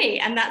too many.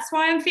 And that's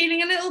why I'm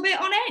feeling a little bit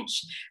on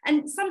edge.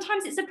 And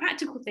sometimes it's a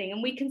practical thing,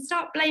 and we can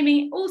start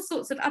blaming all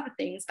sorts of other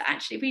things. But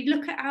actually, if we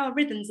look at our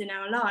rhythms in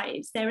our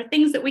lives, there are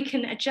things that we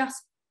can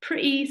adjust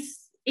pretty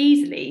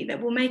easily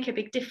that will make a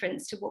big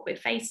difference to what we're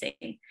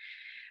facing.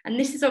 And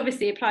this is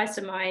obviously applies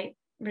to my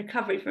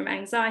recovery from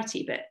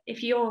anxiety, but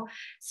if you're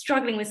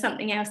struggling with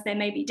something else, there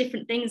may be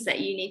different things that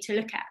you need to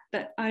look at.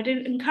 But I'd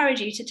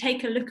encourage you to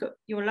take a look at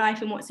your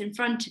life and what's in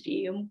front of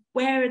you, and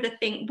what are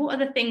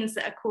the things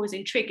that are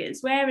causing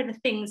triggers? Where are the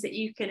things that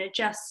you can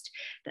adjust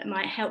that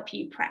might help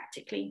you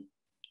practically?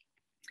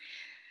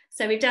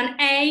 So we've done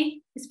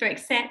A is for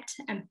accept,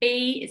 and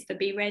B is for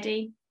be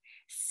ready.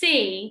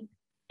 C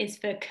is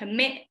for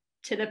commit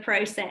to the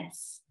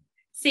process.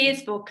 C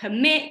is for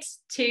commit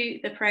to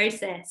the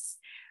process.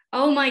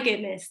 Oh my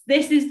goodness,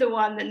 this is the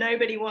one that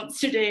nobody wants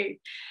to do.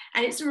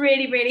 And it's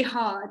really, really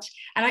hard.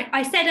 And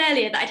I said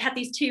earlier that I'd had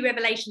these two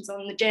revelations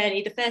on the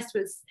journey. The first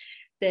was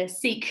the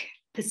seek,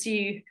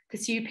 pursue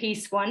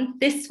peace one.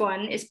 This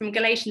one is from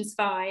Galatians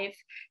 5,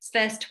 it's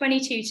verse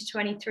 22 to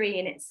 23.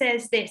 And it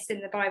says this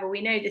in the Bible.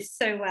 We know this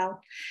so well.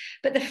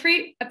 But the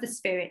fruit of the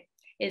Spirit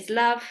is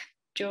love,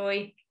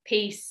 joy,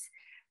 peace,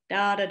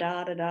 Love,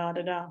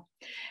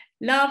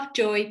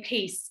 joy,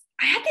 peace.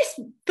 I had this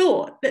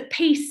thought that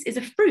peace is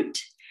a fruit.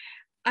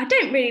 I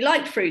don't really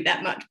like fruit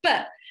that much,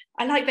 but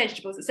I like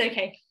vegetables, it's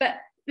okay. But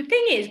the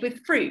thing is,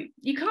 with fruit,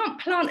 you can't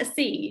plant a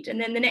seed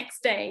and then the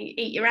next day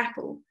eat your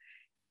apple.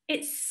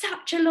 It's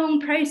such a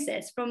long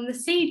process from the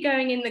seed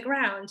going in the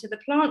ground to the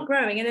plant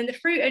growing, and then the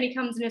fruit only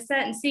comes in a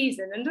certain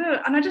season.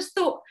 And I just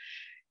thought,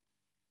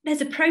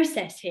 there's a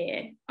process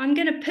here. I'm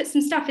going to put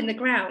some stuff in the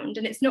ground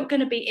and it's not going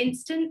to be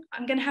instant.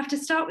 I'm going to have to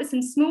start with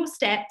some small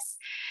steps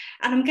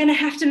and I'm going to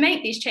have to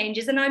make these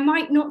changes. And I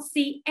might not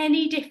see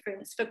any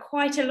difference for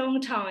quite a long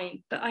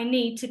time, but I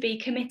need to be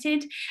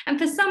committed. And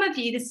for some of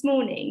you this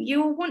morning,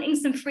 you're wanting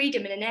some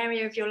freedom in an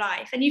area of your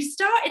life and you've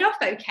started off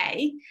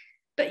okay,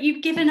 but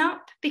you've given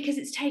up because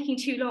it's taking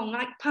too long.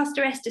 Like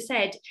Pastor Esther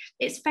said,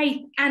 it's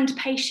faith and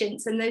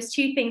patience. And those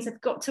two things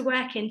have got to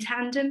work in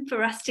tandem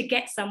for us to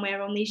get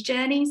somewhere on these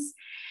journeys.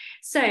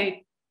 So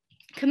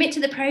commit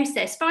to the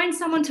process, find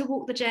someone to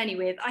walk the journey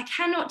with. I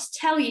cannot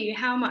tell you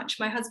how much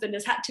my husband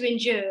has had to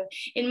endure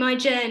in my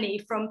journey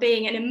from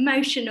being an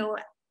emotional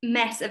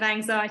mess of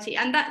anxiety,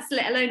 and that's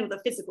let alone all the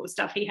physical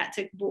stuff he had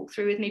to walk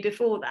through with me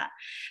before that,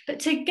 but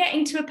to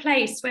getting to a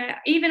place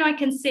where even I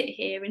can sit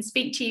here and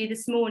speak to you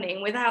this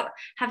morning without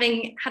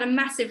having had a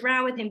massive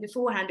row with him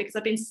beforehand because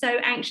I've been so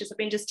anxious. I've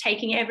been just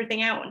taking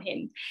everything out on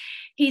him.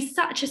 He's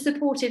such a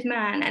supportive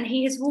man and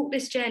he has walked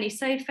this journey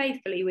so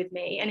faithfully with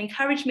me and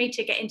encouraged me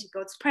to get into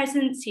God's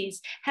presence. He's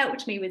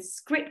helped me with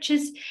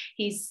scriptures.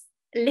 He's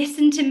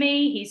listened to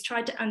me. He's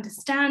tried to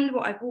understand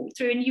what I've walked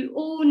through. And you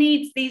all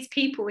need these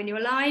people in your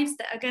lives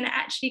that are going to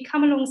actually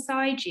come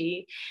alongside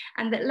you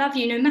and that love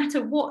you no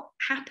matter what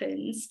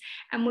happens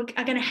and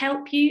are going to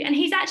help you. And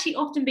he's actually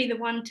often been the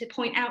one to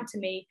point out to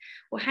me,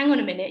 well, hang on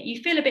a minute, you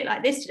feel a bit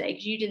like this today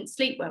because you didn't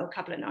sleep well a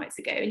couple of nights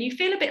ago. And you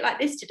feel a bit like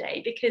this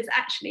today because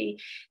actually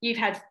you've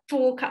had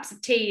 4 cups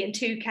of tea and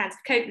 2 cans of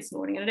Coke this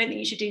morning. And I don't think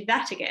you should do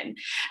that again.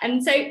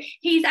 And so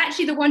he's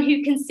actually the one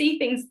who can see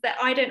things that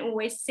I don't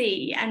always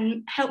see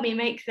and help me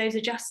make those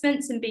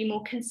adjustments and be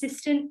more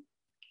consistent.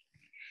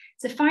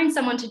 So find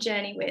someone to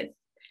journey with.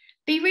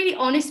 Be really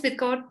honest with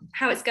God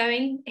how it's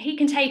going. He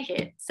can take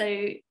it,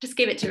 so just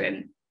give it to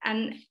him,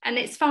 and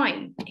it's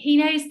fine. He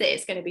knows that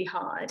it's going to be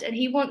hard and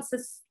he wants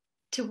us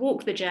to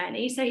walk the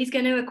journey, so he's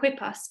going to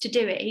equip us to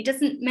do it. He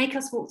doesn't make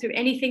us walk through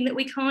anything that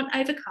we can't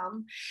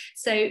overcome.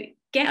 So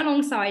get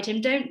alongside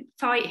him, don't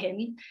fight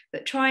him,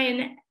 but try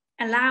and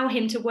allow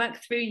him to work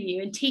through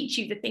you and teach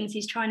you the things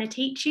he's trying to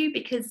teach you,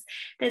 because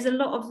there's a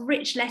lot of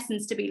rich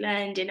lessons to be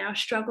learned in our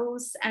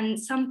struggles, and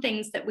some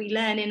things that we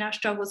learn in our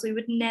struggles we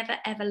would never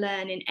ever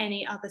learn in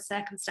any other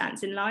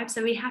circumstance in life.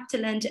 So we have to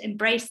learn to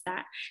embrace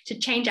that, to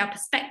change our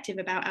perspective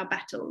about our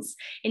battles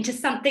into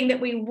something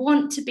that we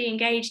want to be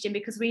engaged in,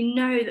 because we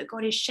know that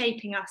God is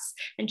shaping us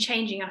and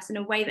changing us in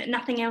a way that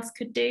nothing else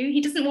could do.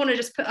 He doesn't want to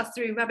just put us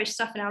through rubbish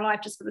stuff in our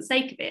life just for the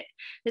sake of it.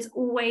 There's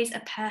always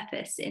a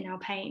purpose in our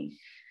pain.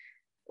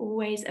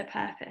 Always a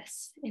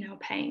purpose in our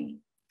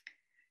pain.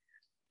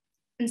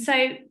 And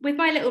so with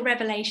my little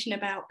revelation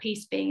about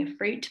peace being a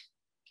fruit,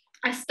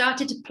 I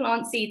started to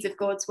plant seeds of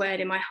God's word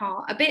in my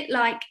heart, a bit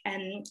like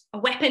a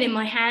weapon in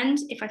my hand.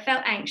 If I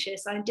felt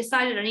anxious, I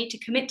decided I need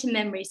to commit to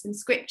memory some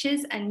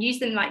scriptures and use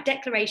them like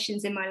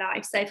declarations in my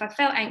life. So if I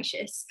felt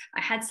anxious,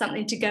 I had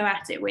something to go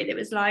at it with. It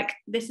was like,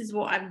 this is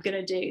what I'm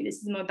going to do. This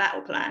is my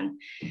battle plan.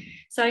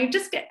 So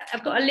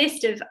I've got a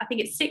list of, I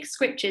think it's 6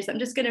 scriptures I'm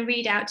just going to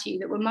read out to you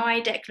that were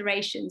my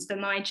declarations for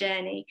my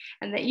journey,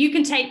 and that you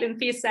can take them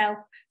for yourself.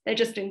 They're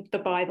just in the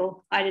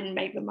Bible. I didn't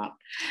make them up.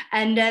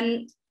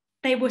 And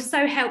they were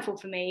so helpful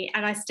for me,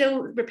 and I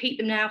still repeat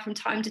them now from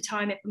time to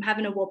time if I'm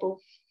having a wobble.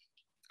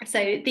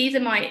 So these are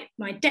my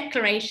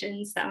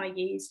declarations that I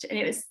used,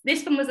 and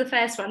this one was the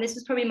first one. This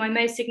was probably my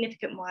most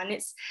significant one.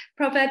 It's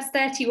Proverbs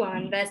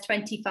 31 verse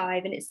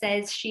 25, and it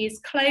says, "She is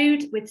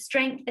clothed with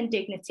strength and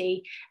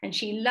dignity, and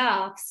she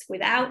laughs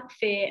without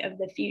fear of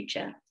the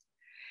future."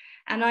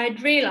 And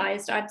I'd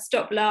realized I'd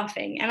stopped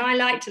laughing, and I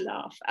like to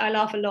laugh. I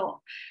laugh a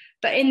lot,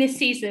 but in this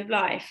season of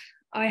life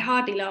I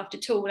hardly laughed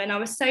at all. And I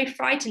was so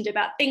frightened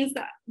about things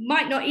that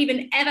might not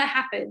even ever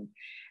happen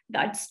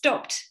that I'd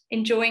stopped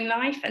enjoying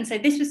life. And so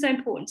this was so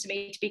important to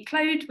me, to be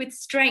clothed with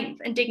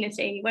strength and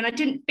dignity when I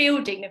didn't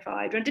feel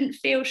dignified, or I didn't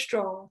feel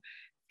strong.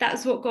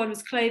 That's what God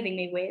was clothing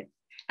me with.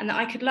 And that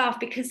I could laugh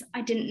because I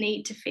didn't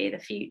need to fear the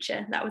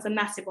future. That was a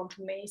massive one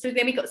for me. So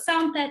then we got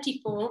Psalm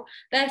 34,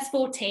 verse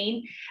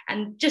 14,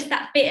 and just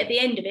that bit at the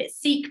end of it,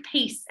 seek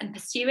peace and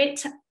pursue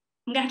it.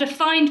 I'm going to have to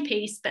find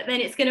peace, but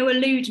then it's going to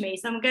elude me.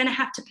 So I'm going to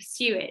have to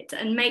pursue it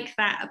and make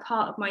that a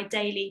part of my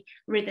daily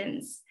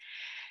rhythms.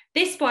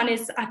 This one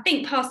is, I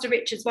think, Pastor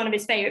Richard's one of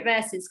his favourite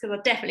verses, because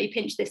I definitely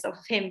pinched this off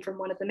of him from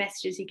one of the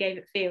messages he gave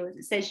at Fields.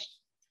 It says,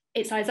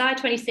 it's Isaiah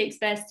 26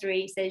 verse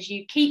 3, says,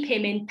 "You keep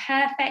him in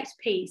perfect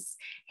peace,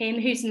 him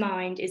whose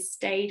mind is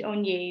stayed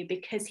on you,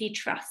 because he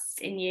trusts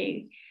in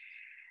you."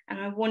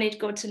 And I wanted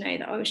God to know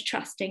that I was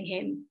trusting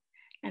him,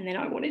 and then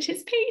I wanted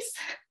his peace.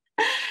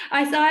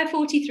 Isaiah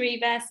 43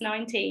 verse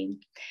 19,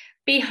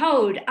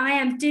 "Behold, I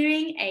am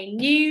doing a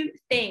new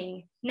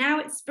thing. Now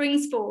it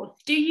springs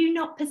forth. Do you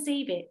not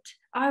perceive it?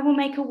 I will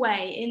make a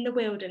way in the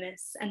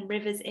wilderness and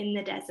rivers in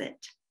the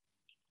desert."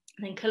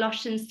 And then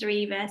Colossians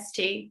 3 verse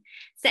 2,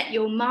 "Set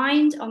your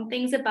mind on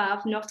things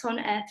above, not on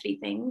earthly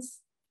things."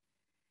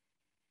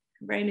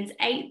 Romans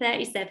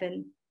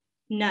 8:37,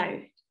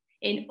 "No,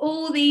 in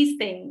all these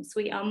things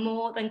we are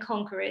more than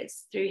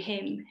conquerors through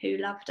him who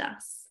loved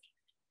us."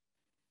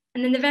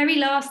 And then the very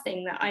last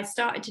thing that I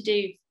started to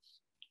do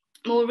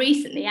more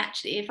recently,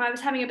 actually, if I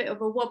was having a bit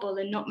of a wobble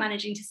and not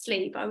managing to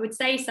sleep, I would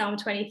say Psalm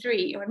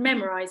 23, or I'd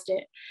memorized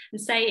it and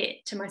say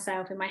it to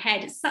myself in my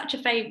head. It's such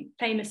a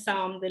famous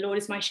psalm, the Lord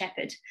is my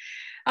shepherd.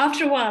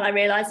 After a while, I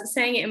realized that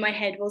saying it in my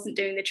head wasn't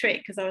doing the trick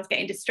because I was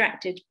getting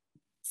distracted.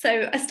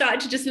 So I started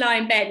to just lie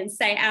in bed and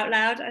say it out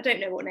loud. I don't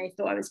know what Nate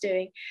thought I was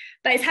doing,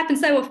 but it's happened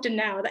so often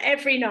now that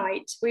every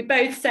night we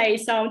both say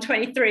Psalm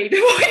 23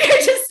 before we go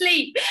to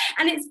sleep.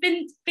 And it's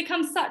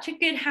become such a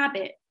good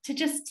habit to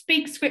just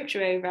speak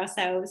scripture over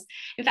ourselves.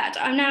 In fact,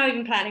 I'm now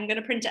even planning, I'm going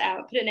to print it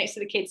out, put it next to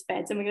the kids'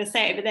 beds, and we're going to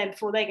say it over them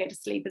before they go to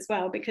sleep as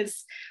well,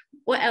 because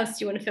what else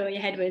do you want to fill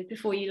your head with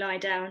before you lie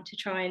down to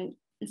try and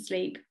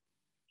sleep?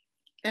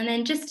 And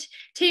then just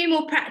 2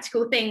 more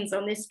practical things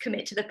on this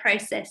commit to the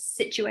process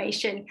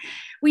situation.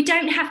 We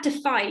don't have to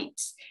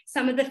fight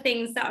some of the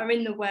things that are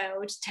in the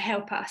world to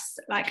help us.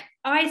 Like,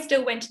 I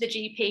still went to the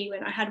GP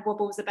when I had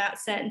wobbles about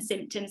certain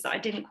symptoms that I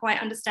didn't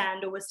quite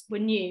understand or were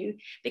new,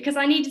 because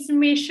I needed some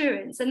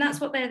reassurance, and that's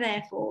what they're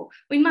there for.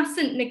 We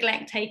mustn't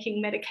neglect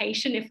taking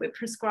medication if we're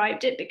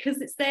prescribed it, because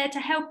it's there to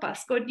help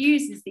us. God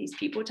uses these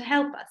people to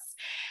help us.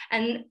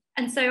 And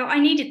so I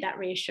needed that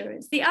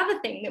reassurance. The other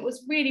thing that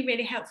was really,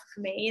 really helpful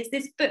for me is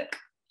this book.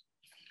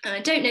 I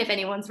don't know if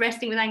anyone's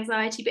wrestling with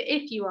anxiety, but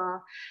if you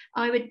are,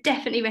 I would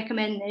definitely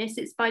recommend this.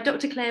 It's by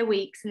Dr. Claire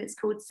Weekes, and it's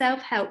called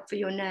Self-Help for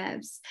Your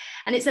Nerves.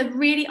 And it's a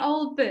really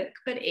old book,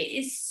 but it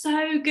is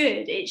so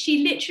good.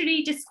 She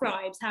literally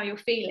describes how you're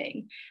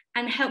feeling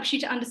and helps you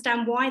to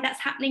understand why that's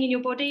happening in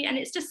your body. And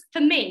it's just,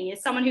 for me,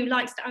 as someone who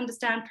likes to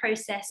understand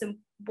process and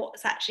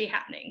what's actually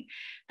happening,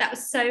 that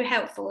was so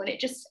helpful. And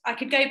I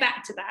could go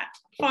back to that,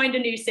 find a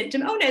new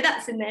symptom. Oh no,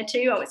 that's in there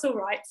too. Oh, it's all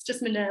right, it's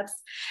just my nerves,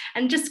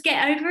 and just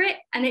get over it.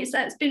 And it's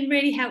been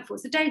really helpful.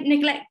 So don't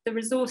neglect the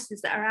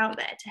resources that are out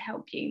there to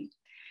help you.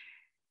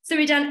 So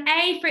we've done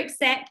A for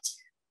accept,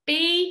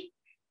 B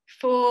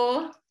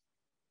for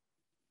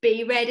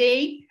be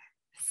ready,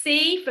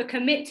 C for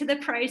commit to the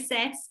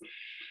process,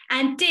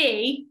 and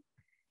D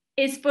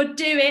is for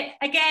do it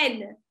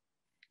again.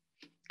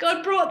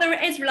 God brought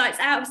the Israelites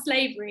out of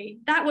slavery.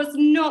 That was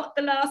not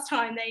the last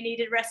time they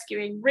needed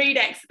rescuing. Read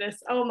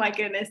Exodus. Oh my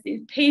goodness,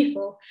 these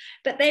people.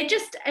 But they're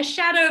just a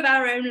shadow of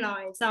our own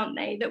lives, aren't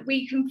they? That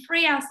we can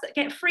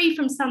get free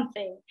from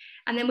something,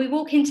 and then we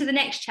walk into the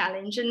next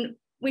challenge, and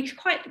we can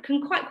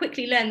quite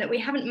quickly learn that we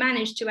haven't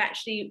managed to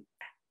actually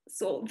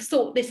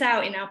sort this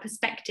out in our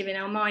perspective, in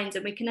our minds,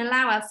 and we can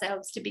allow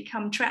ourselves to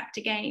become trapped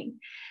again.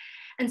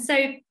 And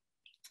so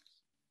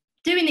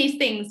doing these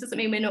things doesn't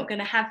mean we're not going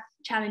to have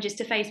challenges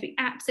to face. We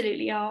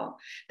absolutely are.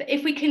 But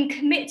if we can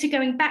commit to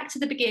going back to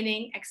the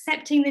beginning,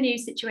 accepting the new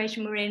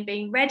situation we're in,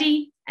 being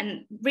ready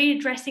and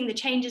readdressing the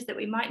changes that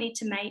we might need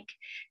to make,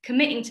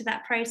 committing to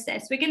that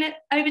process, we're going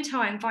to, over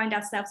time, find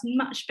ourselves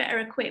much better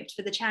equipped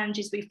for the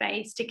challenges we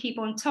face, to keep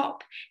on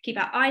top, keep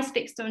our eyes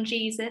fixed on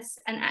Jesus.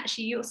 And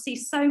actually, you'll see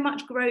so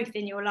much growth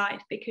in your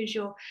life because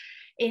you're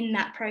in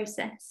that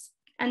process.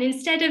 And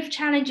instead of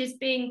challenges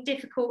being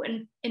difficult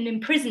and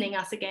imprisoning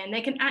us again,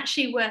 they can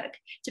actually work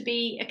to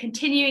be a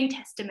continuing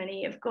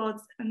testimony of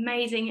God's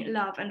amazing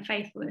love and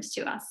faithfulness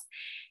to us.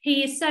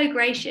 He is so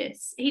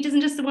gracious. He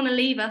doesn't just want to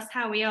leave us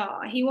how we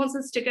are. He wants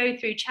us to go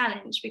through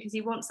challenge because he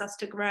wants us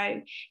to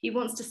grow. He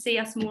wants to see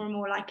us more and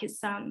more like his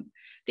son.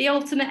 The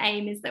ultimate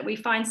aim is that we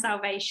find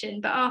salvation,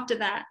 but after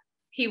that,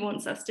 he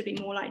wants us to be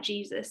more like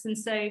Jesus. And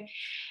so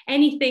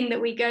anything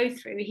that we go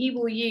through, he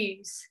will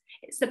use.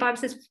 The Bible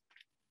says,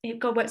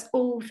 God works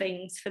all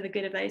things for the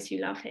good of those who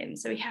love him.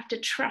 So we have to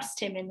trust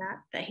him in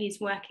that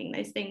he's working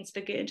those things for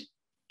good.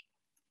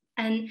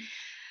 And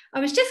I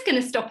was just going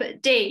to stop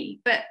at D,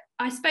 but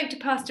I spoke to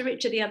Pastor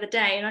Richard the other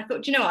day, and I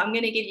thought, you know what, I'm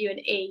going to give you an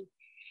E.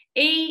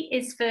 E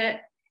is for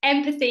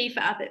empathy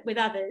with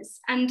others.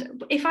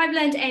 And if I've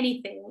learned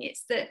anything,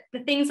 it's that the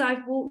things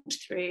I've walked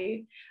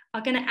through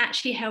are going to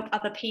actually help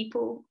other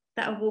people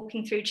that are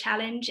walking through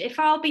challenge. If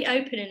I'll be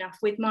open enough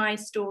with my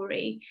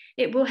story,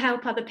 it will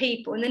help other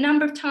people. And the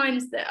number of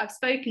times that I've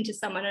spoken to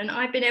someone and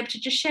I've been able to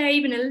just share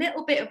even a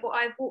little bit of what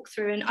I've walked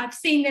through, and I've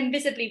seen them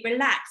visibly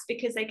relax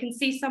because they can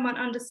see someone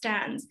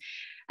understands,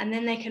 and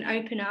then they can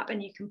open up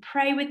and you can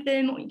pray with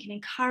them or you can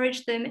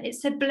encourage them.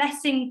 It's a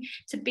blessing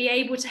to be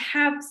able to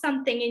have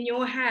something in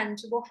your hand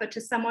to offer to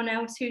someone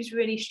else who's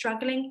really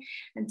struggling,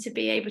 and to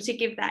be able to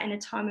give that in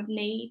a time of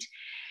need.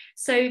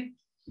 So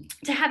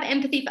to have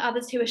empathy for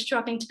others who are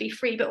struggling to be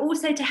free, but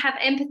also to have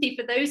empathy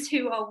for those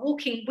who are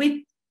walking with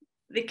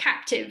the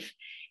captive.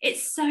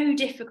 It's so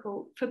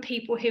difficult for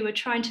people who are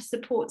trying to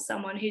support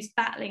someone who's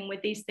battling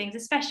with these things,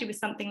 especially with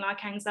something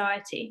like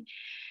anxiety,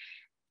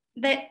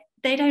 that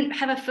they don't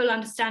have a full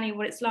understanding of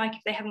what it's like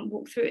if they haven't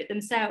walked through it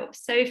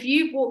themselves. So if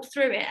you've walked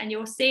through it and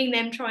you're seeing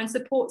them try and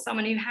support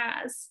someone who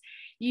has,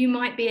 you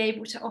might be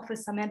able to offer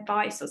some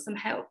advice or some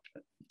help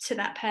to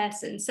that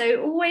person.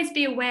 So always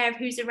be aware of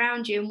who's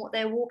around you and what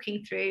they're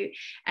walking through,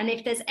 and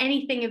if there's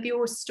anything of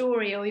your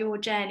story or your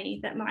journey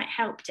that might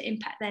help to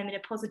impact them in a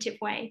positive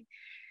way,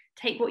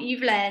 take what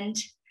you've learned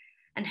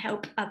and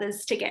help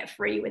others to get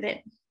free with it.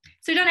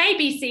 So we've done A,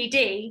 B, C,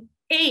 D.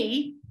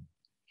 E,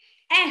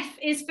 F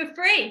is for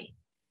free.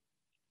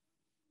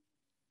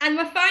 And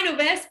my final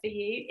verse for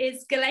you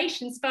is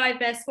Galatians 5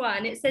 verse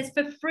 1. It says,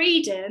 "For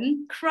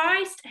freedom,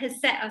 Christ has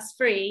set us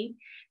free.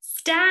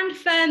 Stand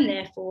firm,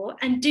 therefore,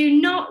 and do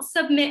not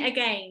submit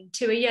again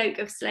to a yoke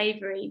of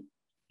slavery."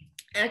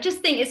 And I just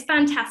think it's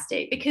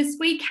fantastic because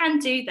we can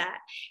do that.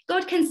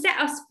 God can set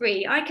us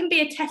free. I can be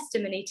a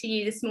testimony to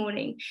you this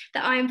morning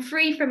that I am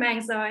free from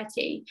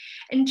anxiety.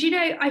 And you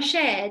know, I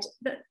shared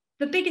that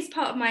the biggest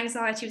part of my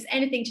anxiety was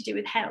anything to do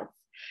with health.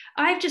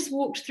 I've just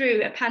walked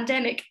through a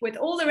pandemic with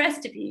all the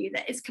rest of you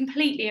that is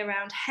completely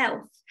around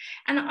health.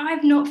 And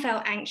I've not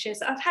felt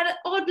anxious. I've had an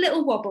odd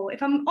little wobble.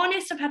 If I'm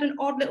honest, I've had an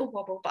odd little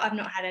wobble, but I've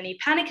not had any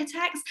panic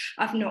attacks.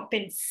 I've not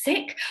been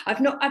sick. I've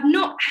not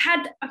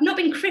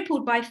been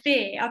crippled by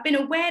fear. I've been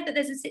aware that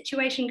there's a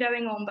situation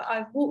going on, but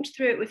I've walked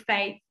through it with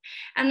faith.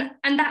 And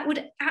that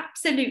would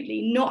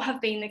absolutely not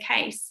have been the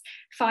case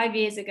 5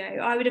 years ago.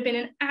 I would have been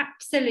an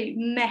absolute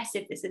mess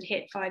if this had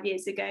hit 5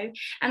 years ago.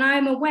 And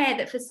I'm aware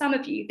that for some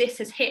of you, this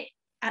has hit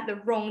at the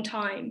wrong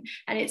time,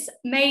 and it's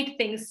made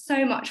things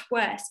so much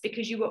worse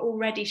because you were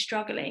already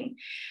struggling.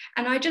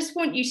 And I just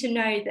want you to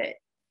know that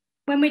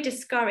when we're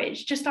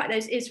discouraged, just like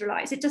those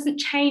Israelites, it doesn't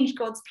change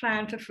God's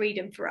plan for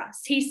freedom for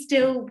us. He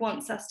still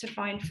wants us to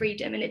find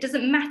freedom, and it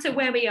doesn't matter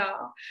where we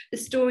are. The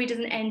story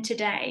doesn't end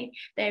today.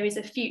 There is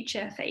a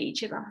future for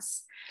each of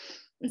us.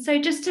 And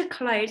so just to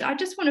close, I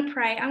just want to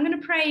pray. I'm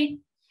going to pray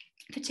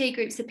for two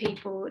groups of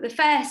people. The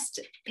first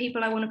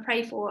people I want to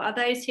pray for are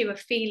those who are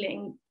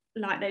feeling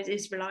like those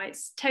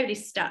Israelites, totally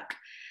stuck,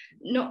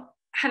 not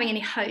having any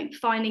hope,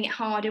 finding it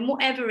hard, and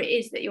whatever it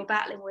is that you're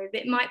battling with.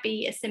 It might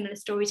be a similar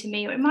story to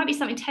me, or it might be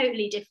something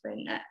totally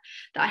different that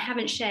I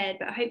haven't shared,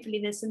 but hopefully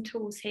there's some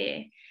tools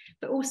here.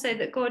 But also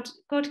that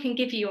God can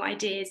give you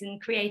ideas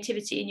and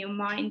creativity in your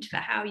mind for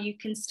how you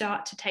can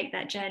start to take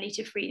that journey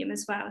to freedom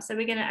as well. So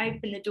we're going to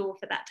open the door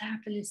for that to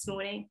happen this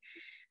morning.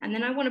 And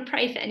then I want to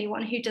pray for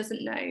anyone who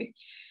doesn't know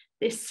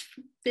this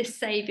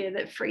Saviour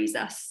that frees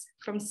us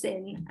from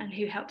sin and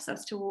who helps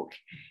us to walk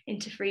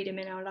into freedom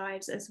in our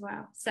lives as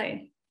well. So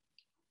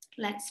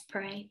let's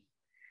pray.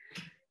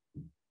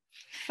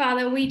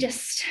 Father, we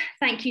just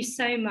thank you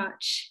so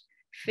much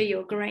for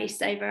your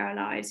grace over our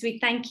lives. We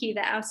thank you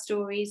that our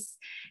stories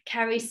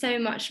carry so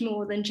much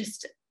more than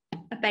just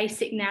a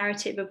basic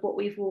narrative of what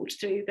we've walked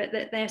through, but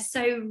that they're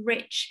so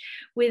rich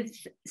with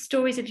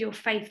stories of your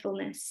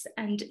faithfulness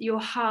and your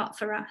heart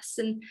for us.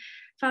 And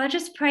Father,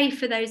 just pray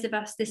for those of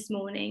us this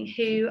morning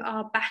who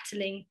are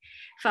battling,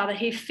 Father,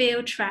 who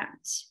feel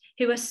trapped,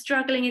 who are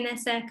struggling in their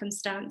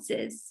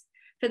circumstances,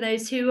 for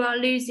those who are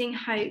losing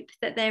hope,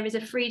 that there is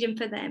a freedom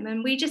for them.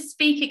 And we just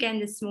speak again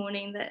this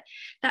morning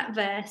that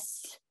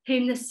verse,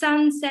 whom the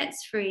Son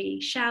sets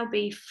free shall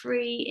be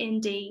free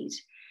indeed.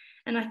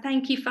 And I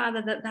thank you,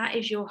 Father, that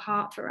is your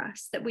heart for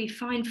us, that we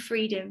find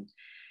freedom,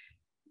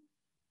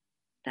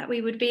 that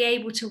we would be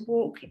able to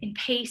walk in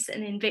peace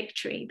and in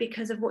victory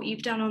because of what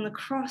you've done on the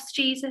cross,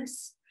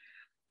 Jesus,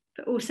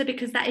 but also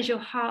because that is your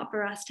heart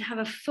for us, to have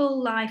a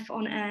full life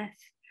on earth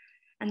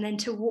and then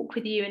to walk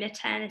with you in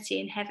eternity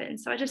in heaven.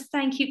 So I just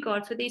thank you,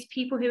 God, for these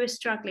people who are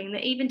struggling,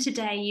 that even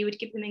today you would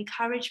give them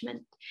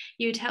encouragement,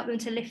 you would help them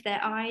to lift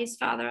their eyes.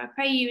 Father, I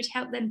pray you would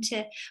help them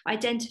to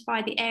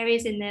identify the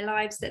areas in their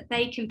lives that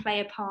they can play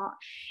a part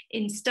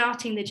in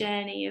starting the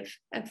journey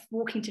of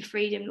walking to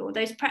freedom, Lord.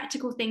 Those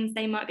practical things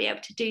they might be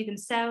able to do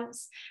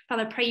themselves.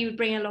 Father, I pray you would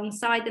bring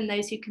alongside them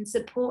those who can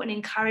support and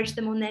encourage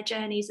them on their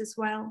journeys as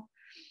well.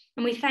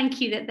 And we thank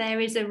you that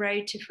there is a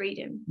road to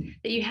freedom,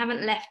 that you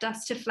haven't left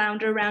us to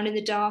flounder around in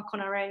the dark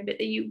on our own, but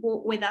that you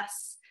walk with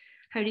us.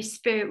 Holy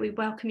Spirit, we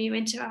welcome you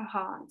into our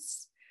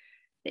hearts,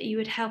 that you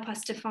would help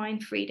us to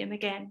find freedom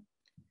again,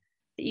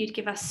 that you'd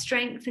give us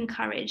strength and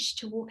courage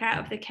to walk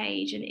out of the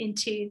cage and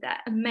into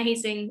that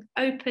amazing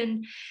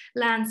open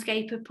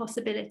landscape of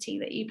possibility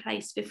that you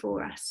placed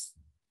before us.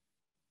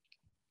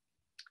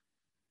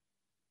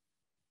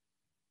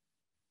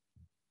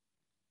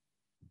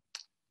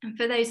 And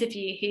for those of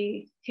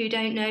you who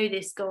don't know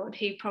this God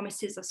who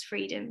promises us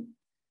freedom, I'm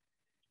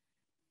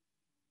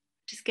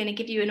just going to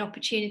give you an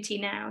opportunity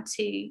now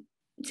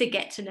to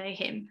get to know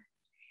him.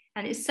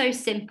 And it's so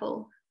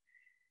simple.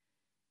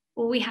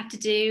 All we have to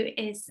do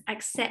is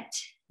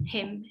accept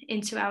him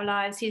into our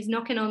lives. He's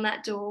knocking on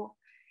that door.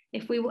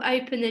 If we will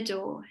open the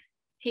door,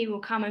 he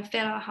will come and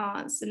fill our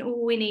hearts. And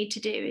all we need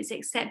to do is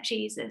accept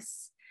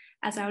Jesus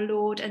as our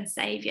Lord and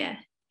Saviour.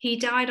 He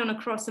died on a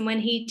cross, and when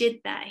he did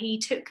that, he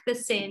took the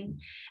sin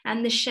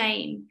and the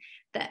shame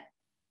that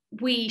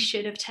we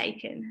should have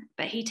taken,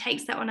 but he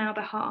takes that on our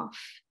behalf,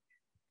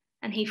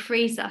 and he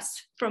frees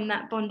us from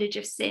that bondage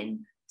of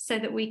sin so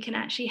that we can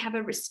actually have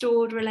a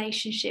restored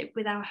relationship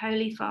with our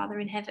Holy Father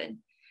in heaven.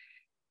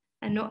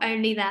 And not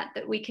only that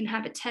we can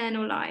have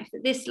eternal life,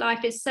 that this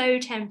life is so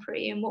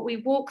temporary, and what we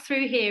walk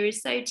through here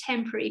is so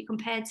temporary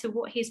compared to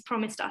what he's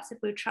promised us if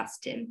we'll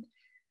trust him.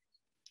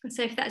 And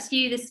so if that's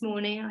you this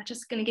morning, I'm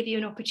just going to give you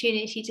an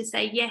opportunity to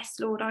say, yes,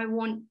 Lord, I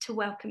want to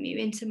welcome you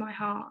into my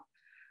heart.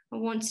 I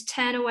want to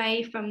turn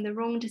away from the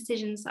wrong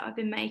decisions that I've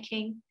been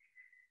making.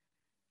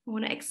 I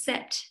want to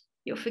accept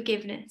your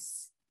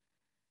forgiveness.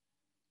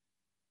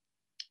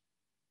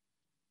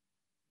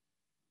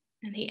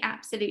 And he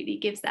absolutely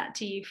gives that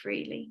to you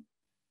freely.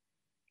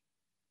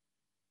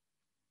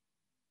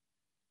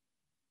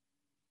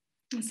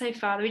 And so,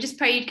 Father, we just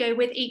pray you'd go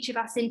with each of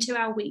us into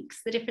our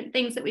weeks, the different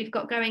things that we've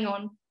got going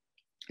on,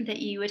 that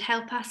you would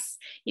help us,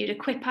 you'd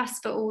equip us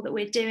for all that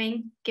we're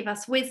doing, give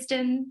us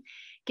wisdom,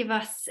 give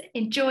us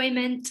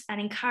enjoyment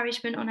and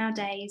encouragement on our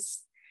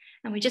days.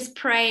 And we just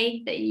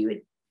pray that you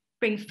would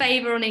bring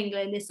favour on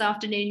England this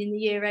afternoon in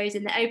the Euros,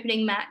 in the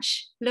opening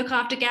match. Look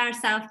after Gareth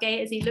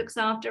Southgate as he looks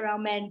after our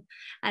men,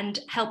 and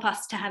help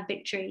us to have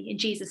victory. In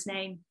Jesus'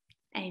 name,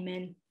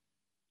 amen.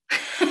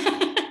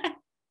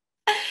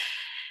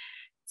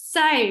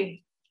 So I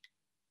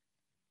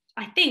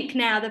think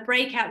now the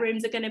breakout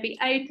rooms are going to be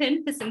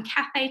open for some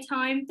cafe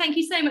time. Thank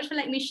you so much for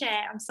letting me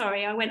share. I'm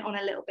sorry, I went on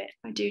a little bit.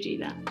 I do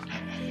that.